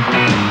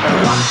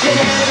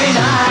 Rocking every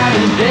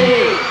night and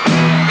day.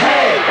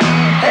 Hey,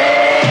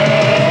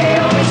 hey,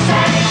 we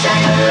sang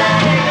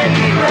shang-a-lang and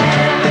we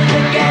ran with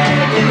the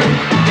gang doing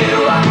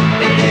do-what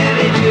we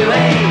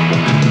do-hey.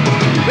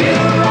 We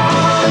were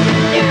on the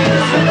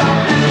news with our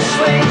blue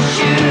suede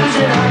shoes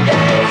and our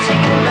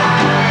dancing the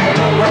night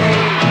away.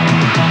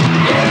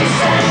 Yeah, we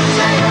sang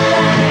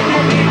shang-a-lang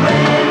and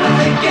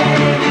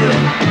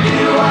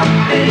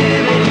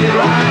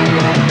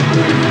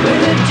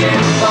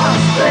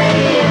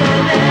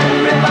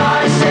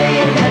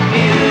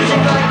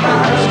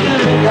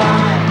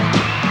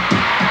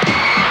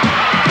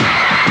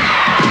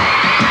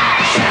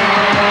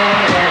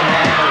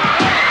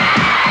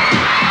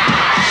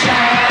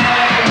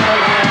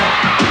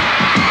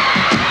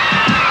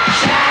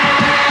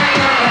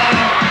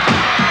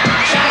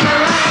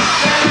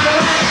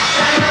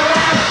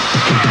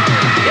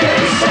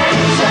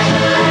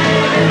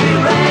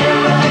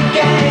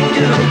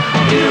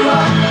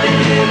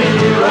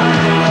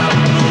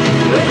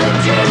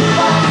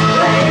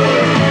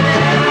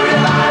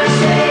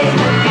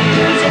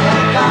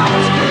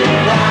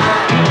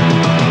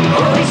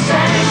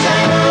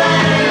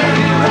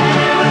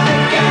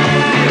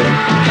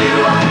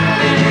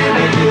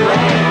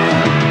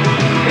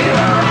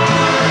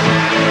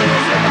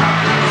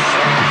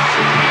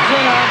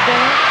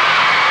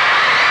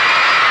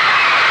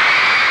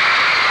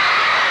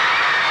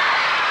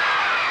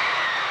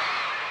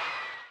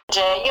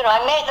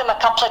I met them a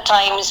couple of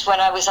times when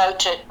I was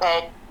out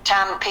at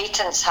Tam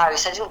Payton's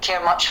house. I didn't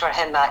care much for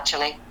him,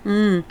 actually.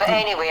 But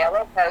anyway, I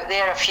went out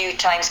there a few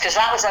times because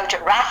that was out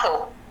at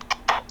Rathel.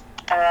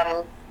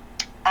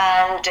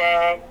 And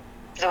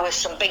there was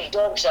some big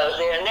dogs out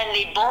there. And then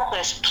they bought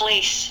this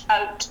place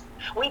out.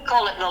 We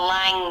call it the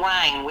Lang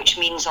Wang, which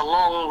means a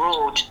long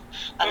road.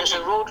 And there's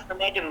a road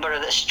from Edinburgh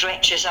that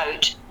stretches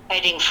out,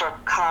 heading for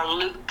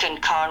Carluke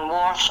and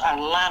Carnworth and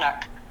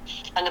Lanark.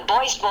 And the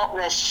boys bought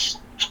this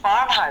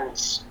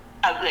farmhouse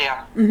out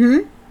there.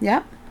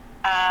 Yeah.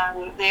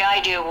 The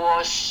idea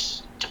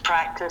was to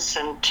practice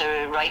and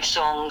to write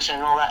songs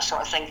and all that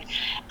sort of thing.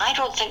 I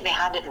don't think they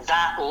had it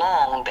that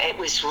long, but it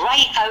was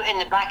right out in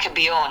the back of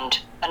beyond.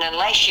 And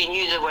unless you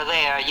knew they were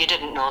there, you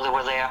didn't know they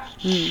were there.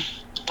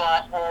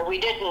 But we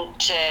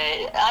didn't,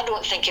 I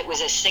don't think it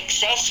was as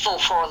successful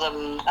for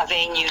them, a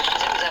venue,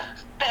 because it was a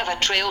bit of a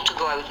trail to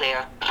go out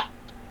there.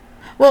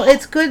 Well,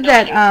 it's good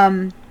that,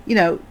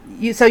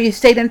 you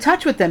stayed in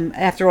touch with them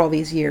after all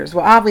these years.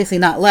 Well, obviously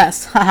not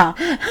less,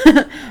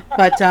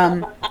 but...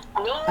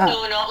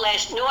 No, not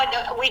less. No,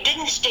 we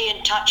didn't stay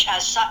in touch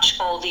as such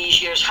all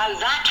these years. How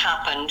that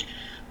happened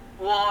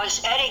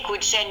was Eric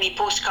would send me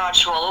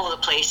postcards from all over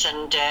the place,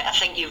 and I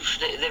think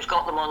they've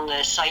got them on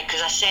the site,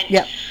 because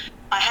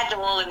I had them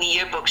all in the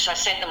yearbook, so I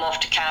sent them off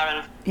to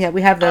Karen. Yeah,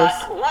 we have those.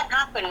 What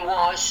happened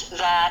was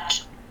that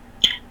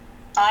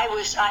I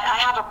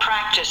have a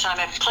practice. I'm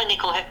a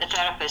clinical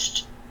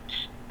hypnotherapist,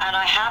 and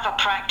I have a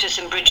practice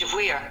in Bridge of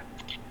Weir.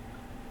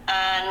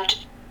 And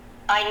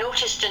I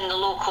noticed in the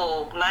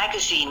local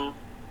magazine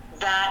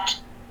that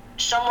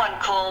someone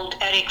called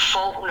Eric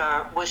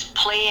Faulkner was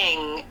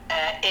playing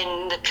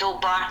in the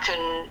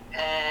Kilbarchan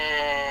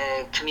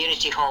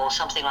Community Hall,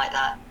 something like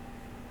that.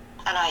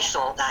 And I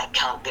thought, that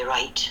can't be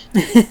right.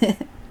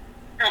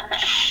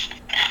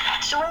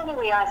 So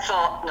anyway, I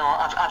thought, no,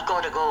 I've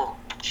got to go.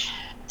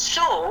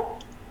 So,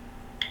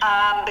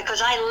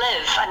 because I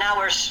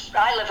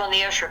live on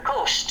the Ayrshire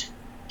coast.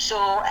 So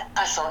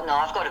I thought, no,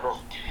 I've got to go.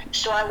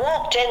 So I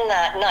walked in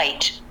that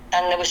night,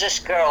 and there was this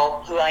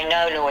girl who I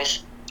now know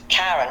as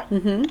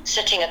Karen,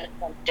 sitting at the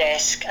front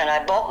desk, and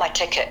I bought my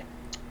ticket.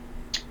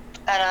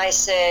 And I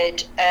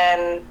said,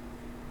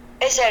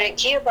 is Eric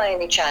here by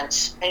any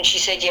chance? And she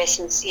said, yes,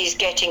 he's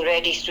getting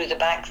ready through the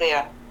back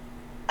there.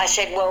 I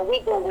said, well, we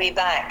go way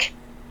back.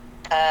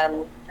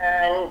 And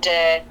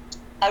I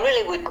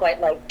really would quite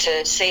like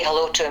to say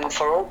hello to him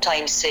for old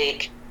time's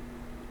sake.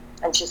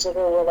 And she said,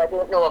 oh, well, I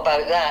don't know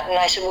about that. And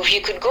I said, well, if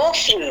you could go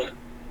through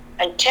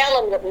and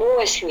tell him that Mo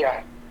is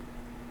here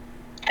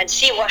and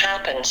see what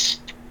happens.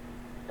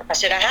 I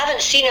said, I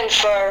haven't seen him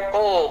for,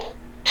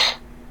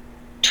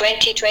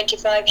 20,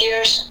 25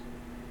 years.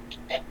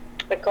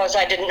 Because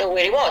I didn't know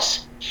where he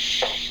was.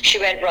 She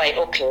went, right,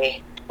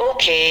 okay.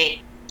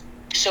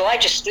 So I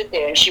just stood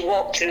there, and she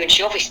walked through, and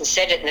she obviously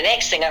said it, and the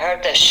next thing I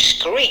heard this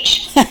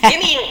screech. You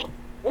mean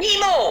wee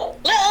Mo,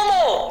 little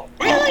Mo,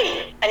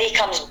 really? And he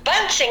comes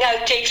bouncing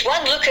out, takes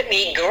one look at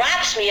me,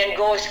 grabs me and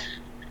goes,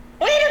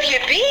 where have you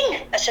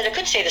been? I said, I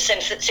could say the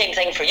same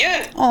thing for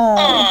you.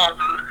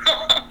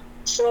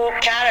 So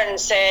Karen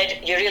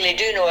said, you really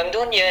do know him,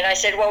 don't you? And I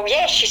said, well,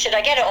 yes. She said,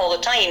 I get it all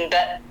the time,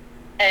 but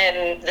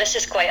this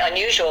is quite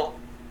unusual.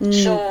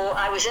 So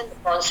I was in the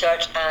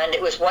concert, and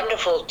it was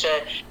wonderful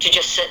to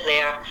just sit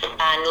there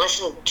and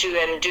listen to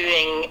him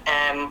doing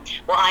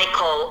what I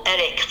call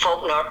Eric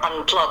Faulkner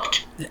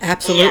Unplugged.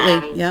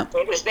 Absolutely, yeah.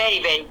 It was very,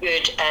 very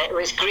good. It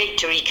was great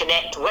to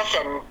reconnect with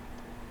him,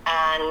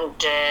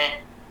 and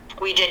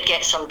we did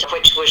get some,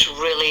 which was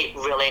really,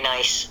 really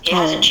nice. He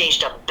hasn't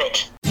changed a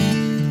bit.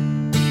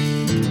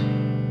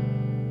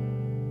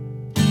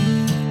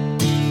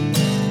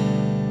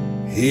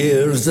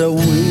 Here's a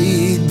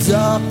wee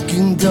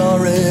docking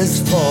Doris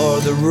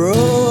for the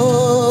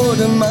road,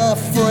 and my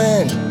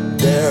friend,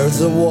 there's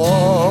a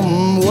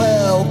warm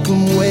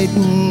welcome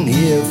waiting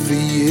here for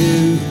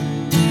you.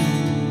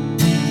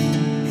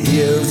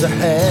 Here's a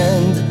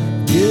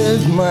hand,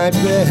 give my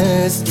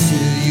best to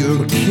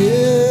your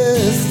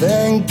kiss,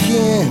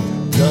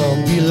 thanking,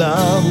 don't be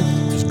long,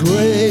 it's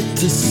great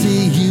to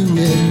see you,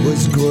 it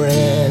was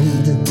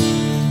grand.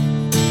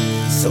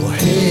 So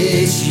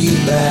haste you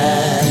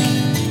back,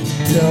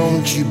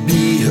 don't you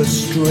be a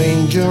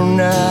stranger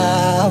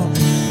now.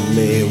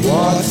 May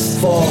what's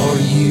for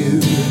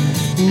you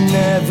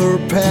never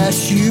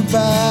pass you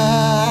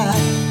by.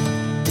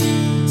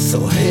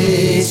 So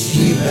haste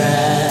ye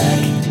back,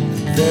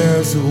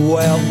 there's a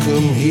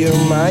welcome here,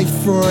 my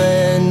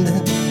friend.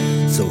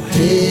 So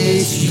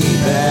haste ye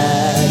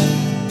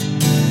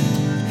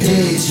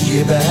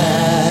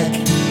back.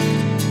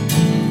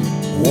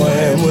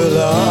 When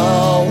we'll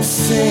all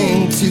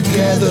sing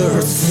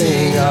together,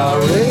 sing our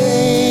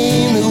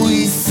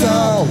Louis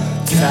song,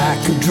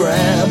 tack a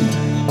dram,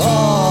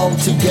 all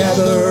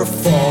together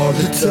for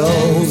the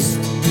toast.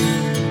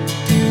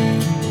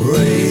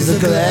 Raise a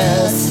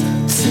glass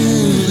to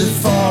the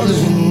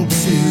fallen,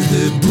 to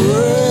the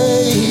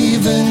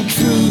brave and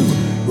true.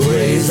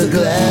 Raise a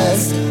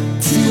glass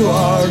to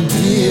our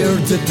dear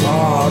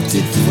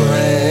departed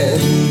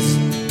friends.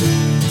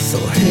 So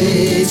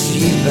haste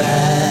ye back.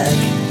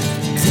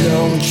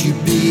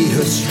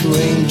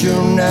 stranger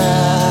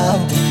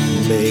now.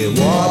 May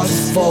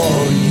what's for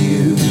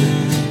you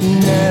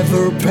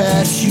never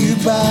pass you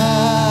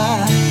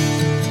by.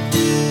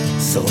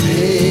 So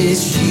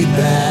haste ye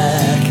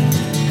back,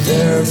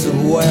 there's a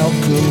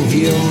welcome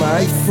here,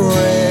 my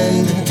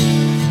friend.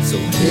 So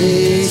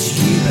haste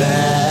ye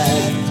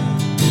back,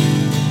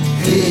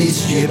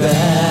 haste ye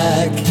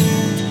back.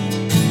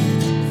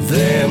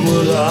 Them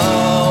will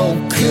all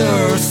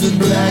curse the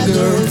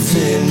blackguards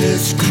in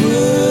this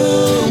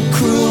cruel,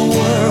 cruel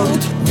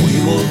world. We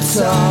will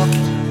talk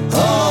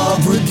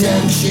of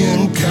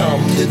redemption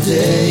come the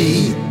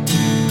day,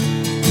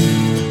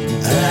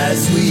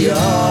 as we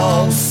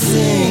all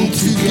sing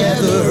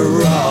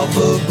together of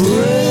a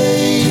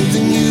brave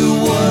new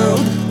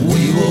world.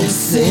 We will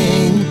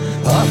sing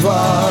of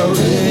our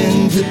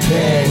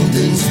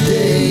Independence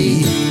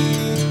Day.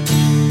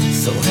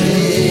 So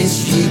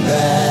haste ye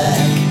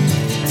back,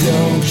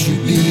 don't you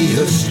be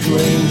a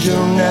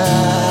stranger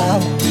now.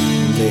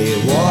 May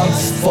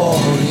what's for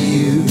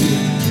you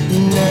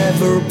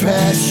never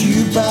pass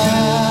you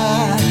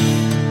by.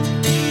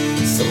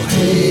 So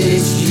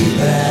haste ye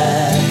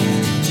back,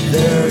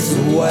 there's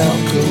a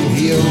welcome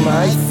here,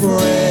 my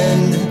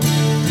friend.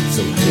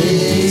 So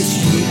haste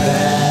ye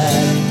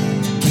back,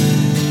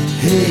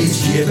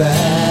 haste ye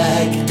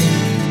back,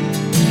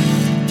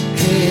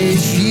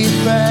 haste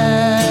ye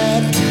back.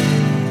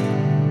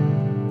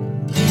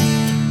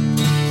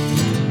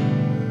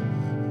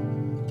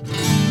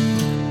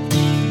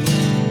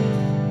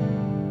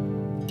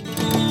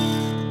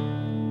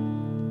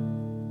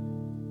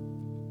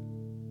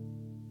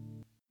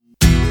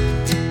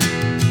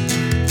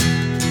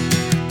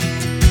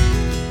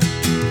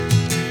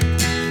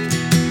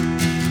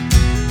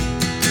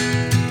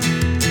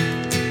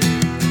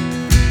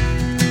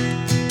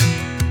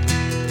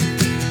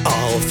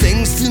 All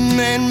things to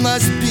men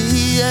must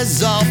be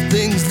as all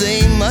things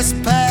they must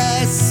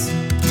pass.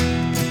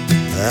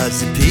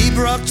 As the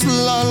pibroch's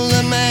long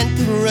lament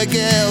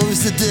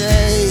regales the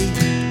day,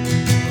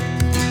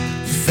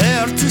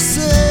 fair to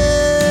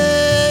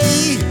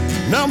say,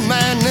 no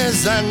man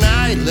is an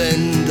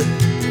island.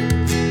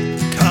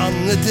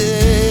 Come the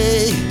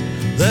day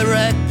the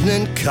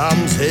reckoning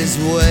comes his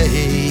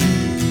way.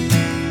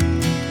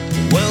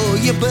 Will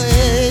you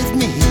bathe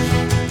me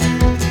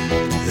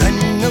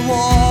in the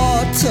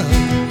water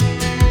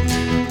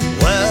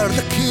where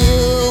the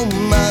cool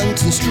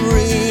mountain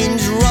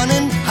streams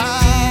running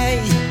high?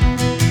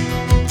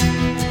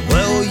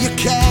 Will you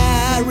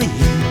carry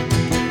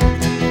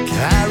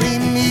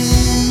me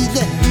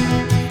there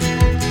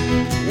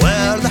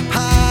where the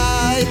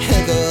high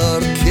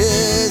heather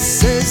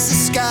kisses the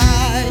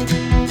sky?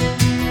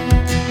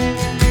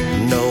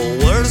 No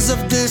words of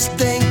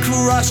disdain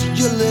crush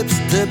your lips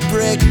to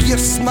break your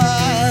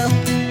smile.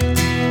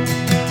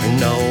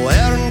 No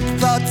errant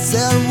thoughts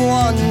are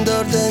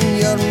wandered in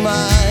your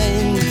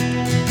mind.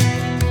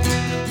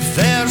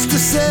 Fair's to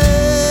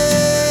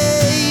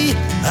say,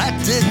 I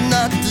did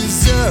not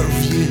deserve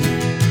you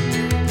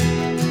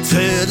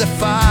to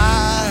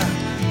defy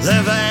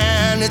the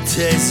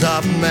vanities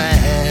of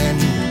man.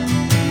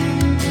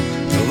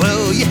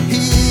 Will you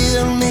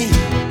hear me?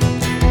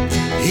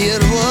 Hear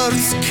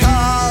words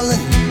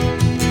calling?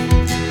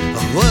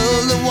 Or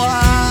will the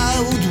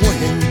wild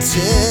wind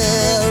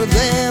tear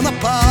them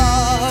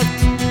apart?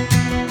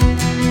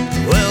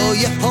 Will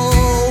you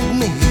hold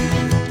me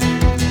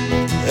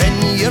in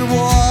your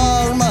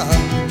warm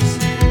arms?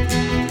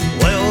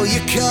 Will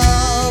you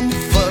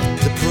comfort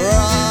the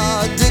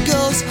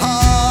prodigal's heart?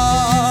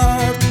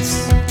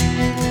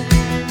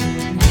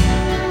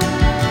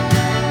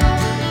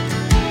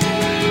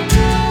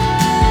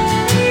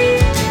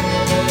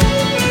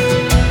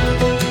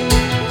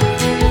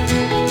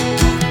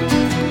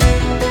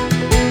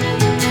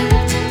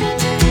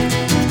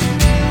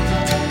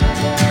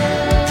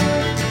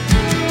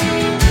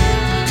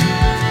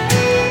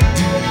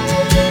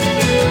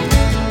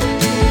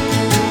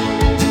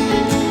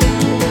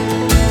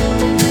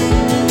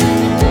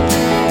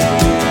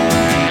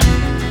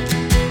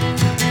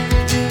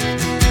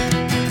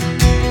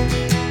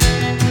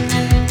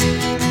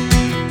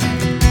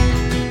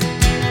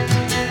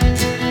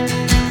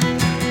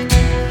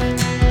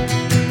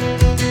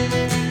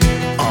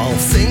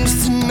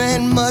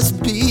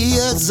 Must be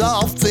as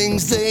all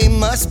things they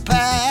must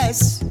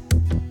pass.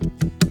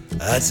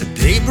 As the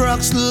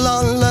pibroch's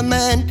long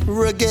lament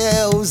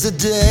regales the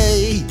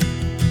day,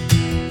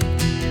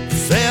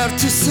 fair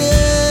to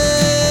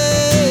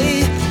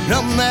say,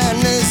 no man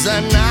is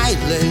an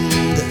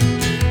island.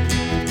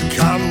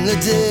 Come the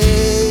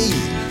day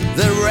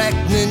the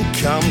reckoning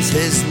comes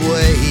his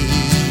way.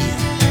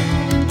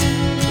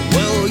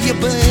 Will you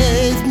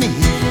bathe me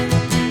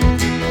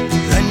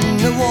in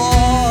the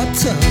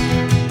water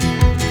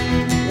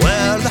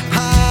where the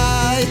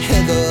high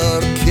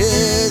heather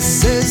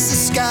kisses the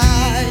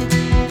sky?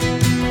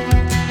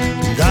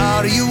 And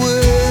are you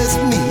with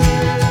me?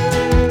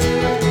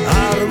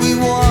 Are we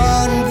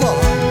one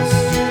voice?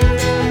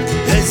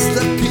 Is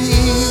the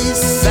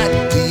peace at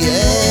the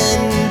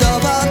end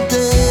of our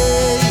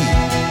day?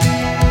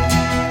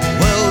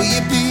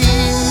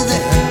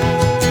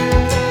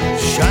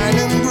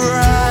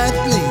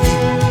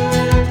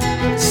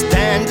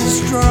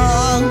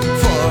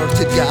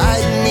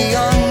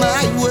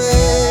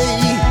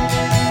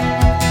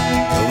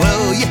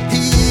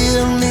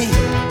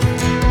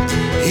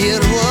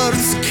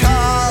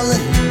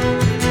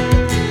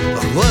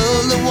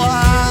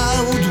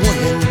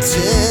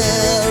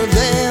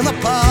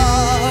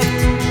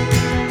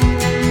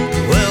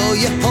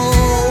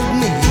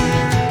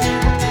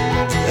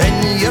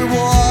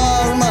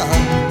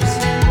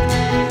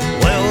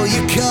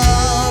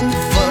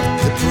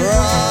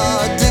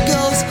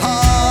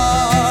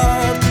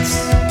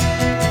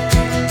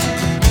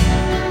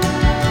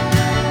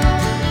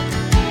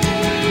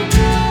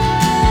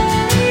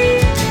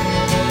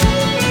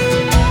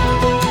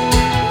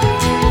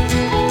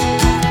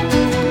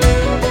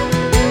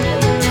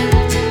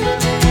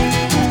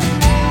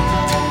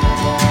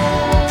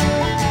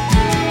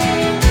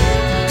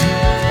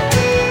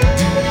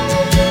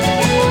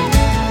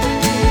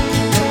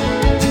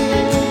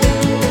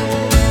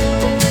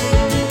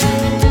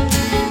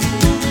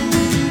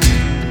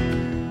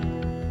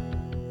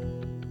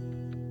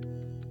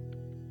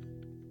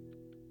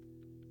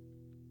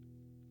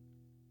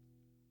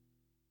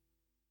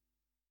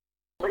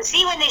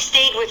 see, when they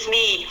stayed with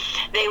me,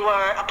 they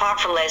were, apart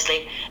from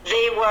Leslie,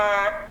 they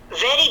were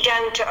very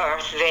down to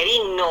earth, very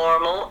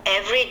normal,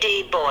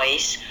 everyday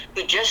boys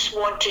who just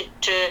wanted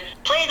to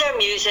play their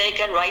music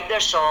and write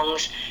their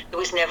songs. There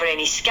was never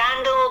any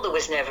scandal, there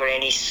was never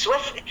any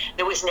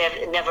there was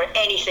never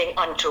anything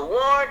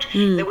untoward,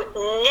 there was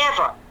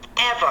never,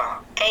 ever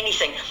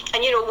anything.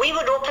 And we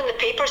would open the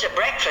papers at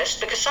breakfast,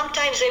 because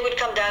sometimes they would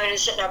come down and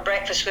sit and have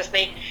breakfast with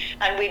me,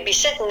 and we'd be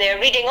sitting there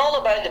reading all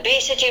about the Bay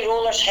City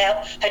Rollers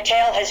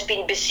Hotel has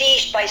been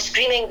besieged by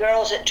screaming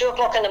girls at 2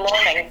 o'clock in the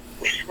morning.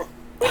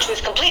 Which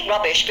was complete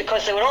rubbish,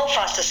 because they were all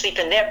fast asleep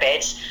in their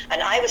beds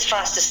and I was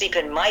fast asleep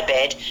in my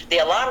bed. The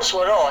alarms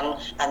were on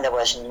and there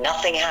was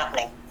nothing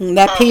happening.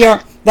 That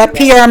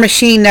PR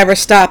machine never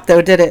stopped,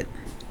 though, did it?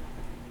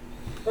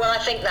 Well, I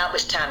think that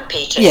was Tam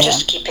Payton,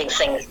 just keeping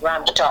things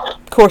ramped up.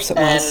 Of course it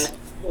was.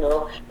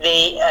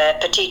 The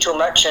potato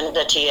merchant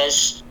that he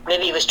is,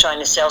 maybe he was trying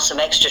to sell some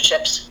extra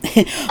chips.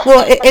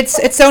 Well,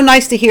 it's so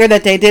nice to hear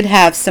that they did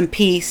have some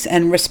peace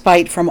and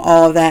respite from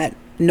all of that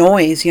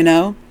noise,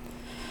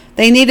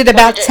 They needed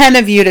about 10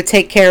 of you to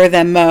take care of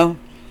them, Mo.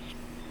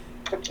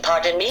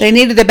 Pardon me? They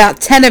needed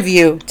about 10 of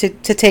you to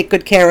take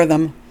good care of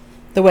them,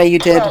 the way you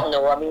did. Well,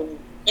 no, I mean,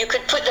 you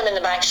could put them in the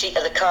back seat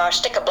of the car,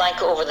 stick a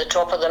blanket over the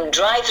top of them,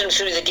 drive them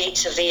through the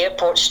gates of the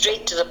airport,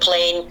 straight to the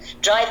plane,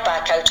 drive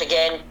back out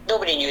again.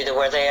 Nobody knew they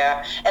were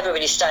there.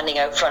 Everybody's standing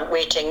out front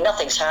waiting.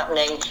 Nothing's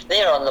happening.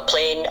 They're on the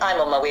plane. I'm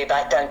on my way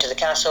back down to the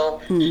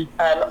castle. We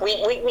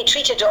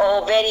treated it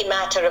all very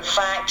matter of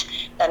fact,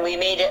 and we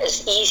made it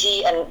as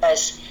easy and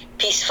as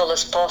peaceful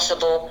as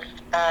possible,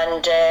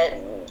 and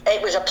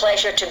it was a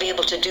pleasure to be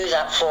able to do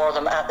that for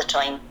them at the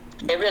time.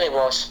 It really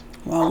was.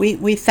 Well,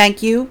 we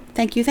thank you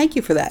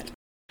for that.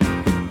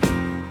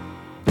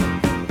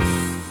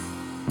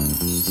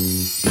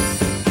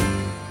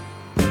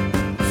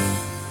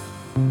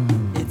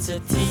 It's a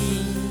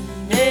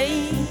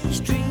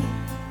teenage dream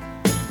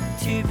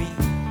to be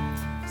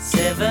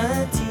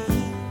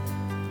 17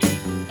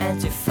 and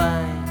to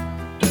find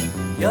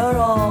you're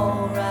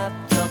all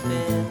wrapped up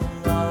in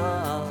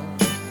love.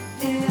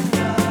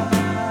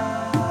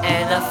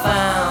 And I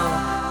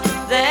found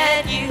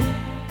that you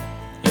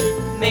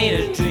made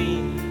a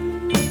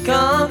dream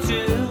come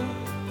true.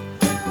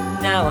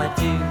 Now I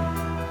do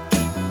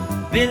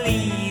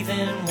believe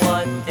in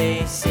what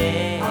they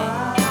say.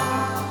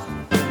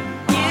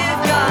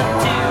 You've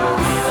got to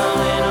give a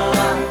little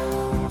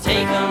love,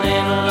 take a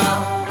little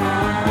love,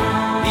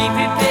 be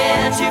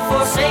prepared to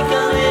forsake a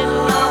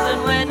little love,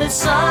 and when the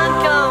sun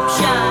comes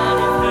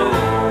shining through,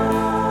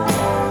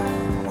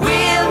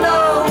 we'll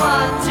know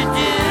what to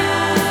do.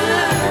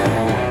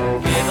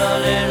 Give a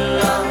little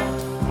love,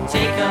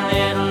 take a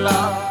little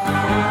love,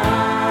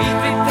 be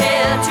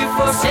prepared to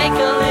forsake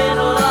a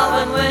little love,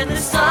 and when the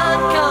sun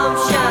comes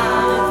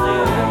shining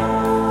through,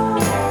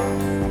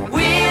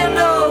 we'll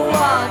know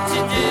what to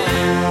do.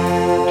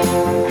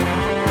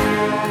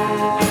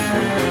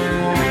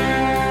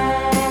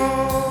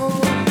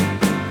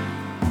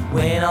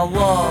 When I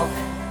walk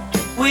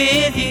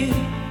with you,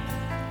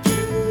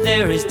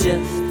 there is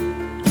just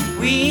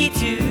we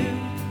two,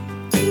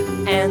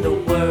 and the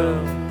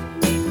world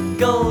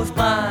goes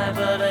by,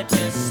 but I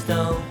just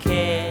don't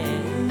care.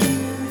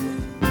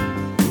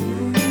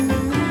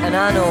 And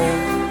I know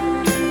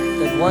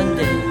that one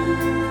day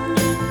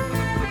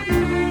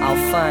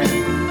I'll find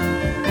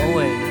a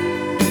way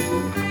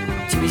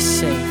to be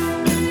safe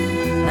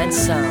and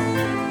sound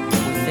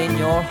within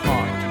your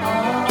heart.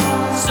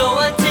 So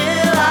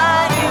until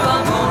I do,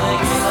 I'm gonna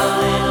give a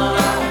little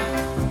love,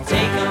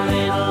 take a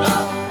little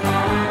love,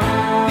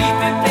 be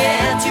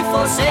prepared to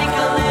forsake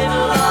a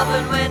little love,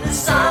 and when the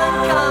sun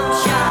comes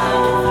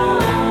shining through,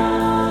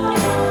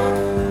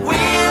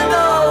 we'll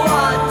know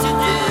what to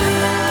do.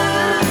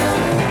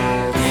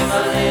 Give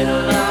a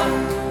little love,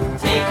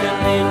 take a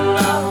little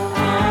love,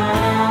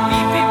 be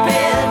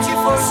prepared to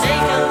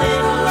forsake a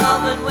little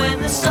love, and when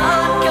the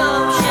sun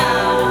comes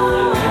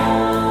shining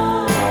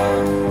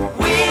through,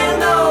 we'll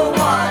know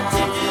what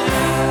to do.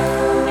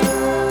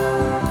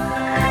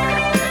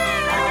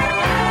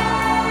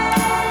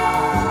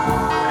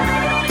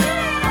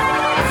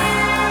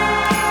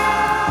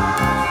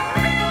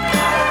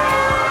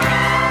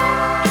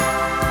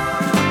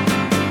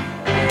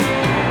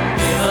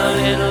 Give a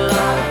little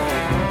love,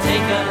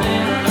 take a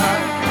little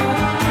love,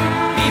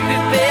 be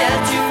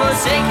prepared to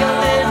forsake a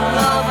little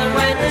love, and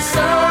when the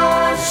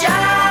sun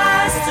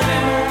shines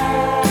through,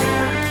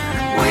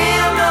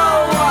 we'll know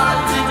what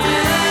to do.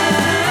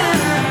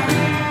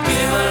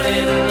 Give a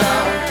little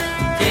love,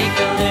 take a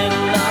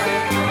little love,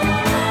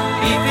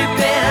 be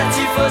prepared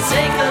to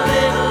forsake a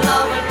little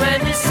love, and when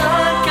the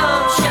sun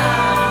comes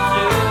shining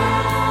through,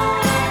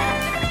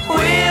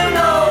 we'll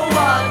know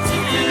what to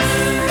do.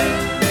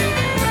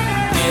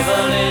 Give a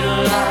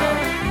little love,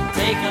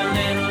 take a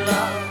little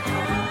love,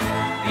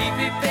 be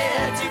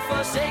prepared to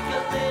forsake a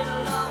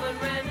little love, and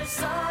when the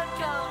sun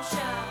comes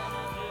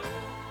shining through,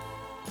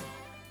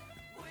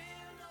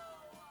 we'll know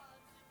what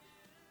to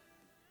do.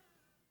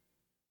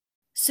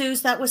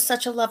 Suze, that was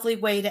such a lovely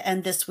way to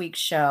end this week's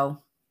show.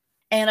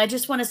 And I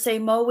just want to say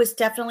Mo was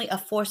definitely a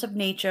force of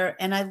nature,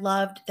 and I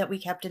loved that we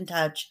kept in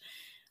touch.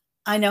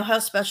 I know how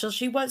special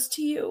she was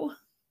to you.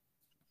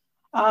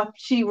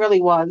 She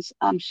really was.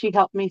 She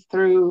helped me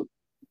through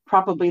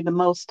probably the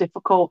most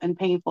difficult and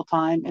painful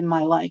time in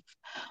my life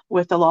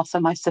with the loss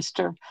of my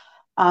sister.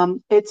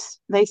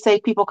 They say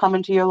people come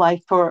into your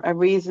life for a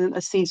reason,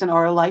 a season,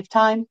 or a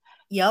lifetime.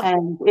 Yep.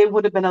 And it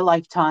would have been a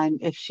lifetime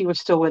if she was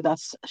still with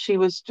us. She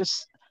was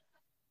just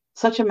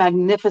such a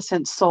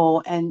magnificent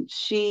soul, and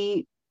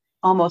she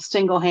almost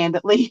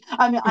single-handedly,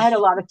 I mean, I had a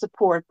lot of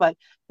support, but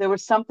there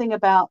was something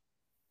about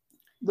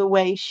the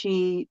way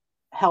she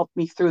helped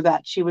me through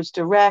that. She was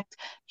direct.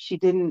 She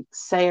didn't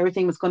say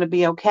everything was going to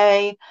be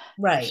okay.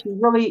 Right. She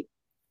really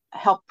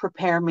helped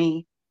prepare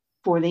me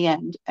for the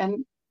end.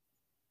 And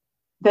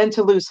then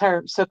to lose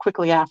her so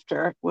quickly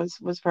after was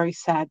very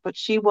sad. But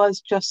she was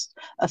just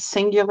a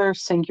singular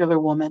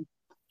woman,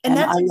 And and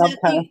I that's loved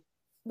her. exactly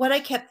what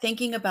I kept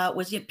thinking about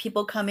was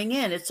people coming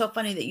in. It's so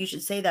funny that you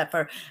should say that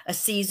for a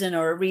season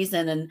or a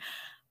reason. And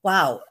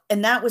wow.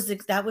 And that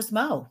was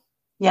Mo.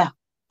 Yeah, You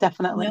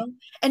definitely, know?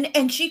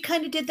 And she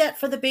kind of did that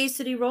for the Bay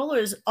City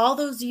Rollers all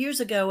those years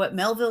ago at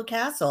Melville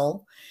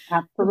Castle.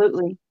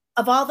 absolutely,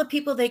 Of all the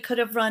people they could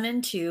have run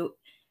into,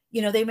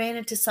 they ran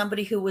into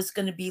somebody who was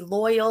going to be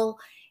loyal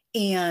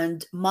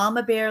and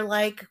mama bear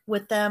like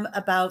with them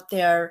about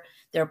their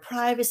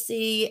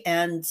privacy,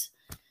 and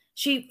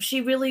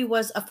she really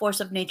was a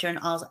force of nature in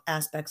all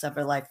aspects of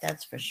her life,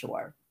 that's for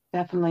sure.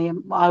 definitely.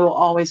 I will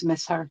always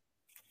miss her.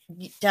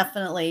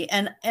 Definitely.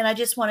 And I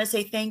just want to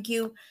say thank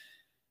you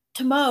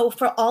to Mo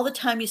for all the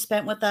time you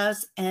spent with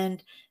us,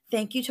 and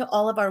thank you to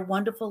all of our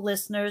wonderful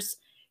listeners.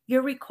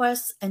 Your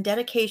requests and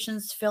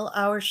dedications fill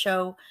our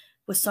show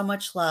with so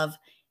much love.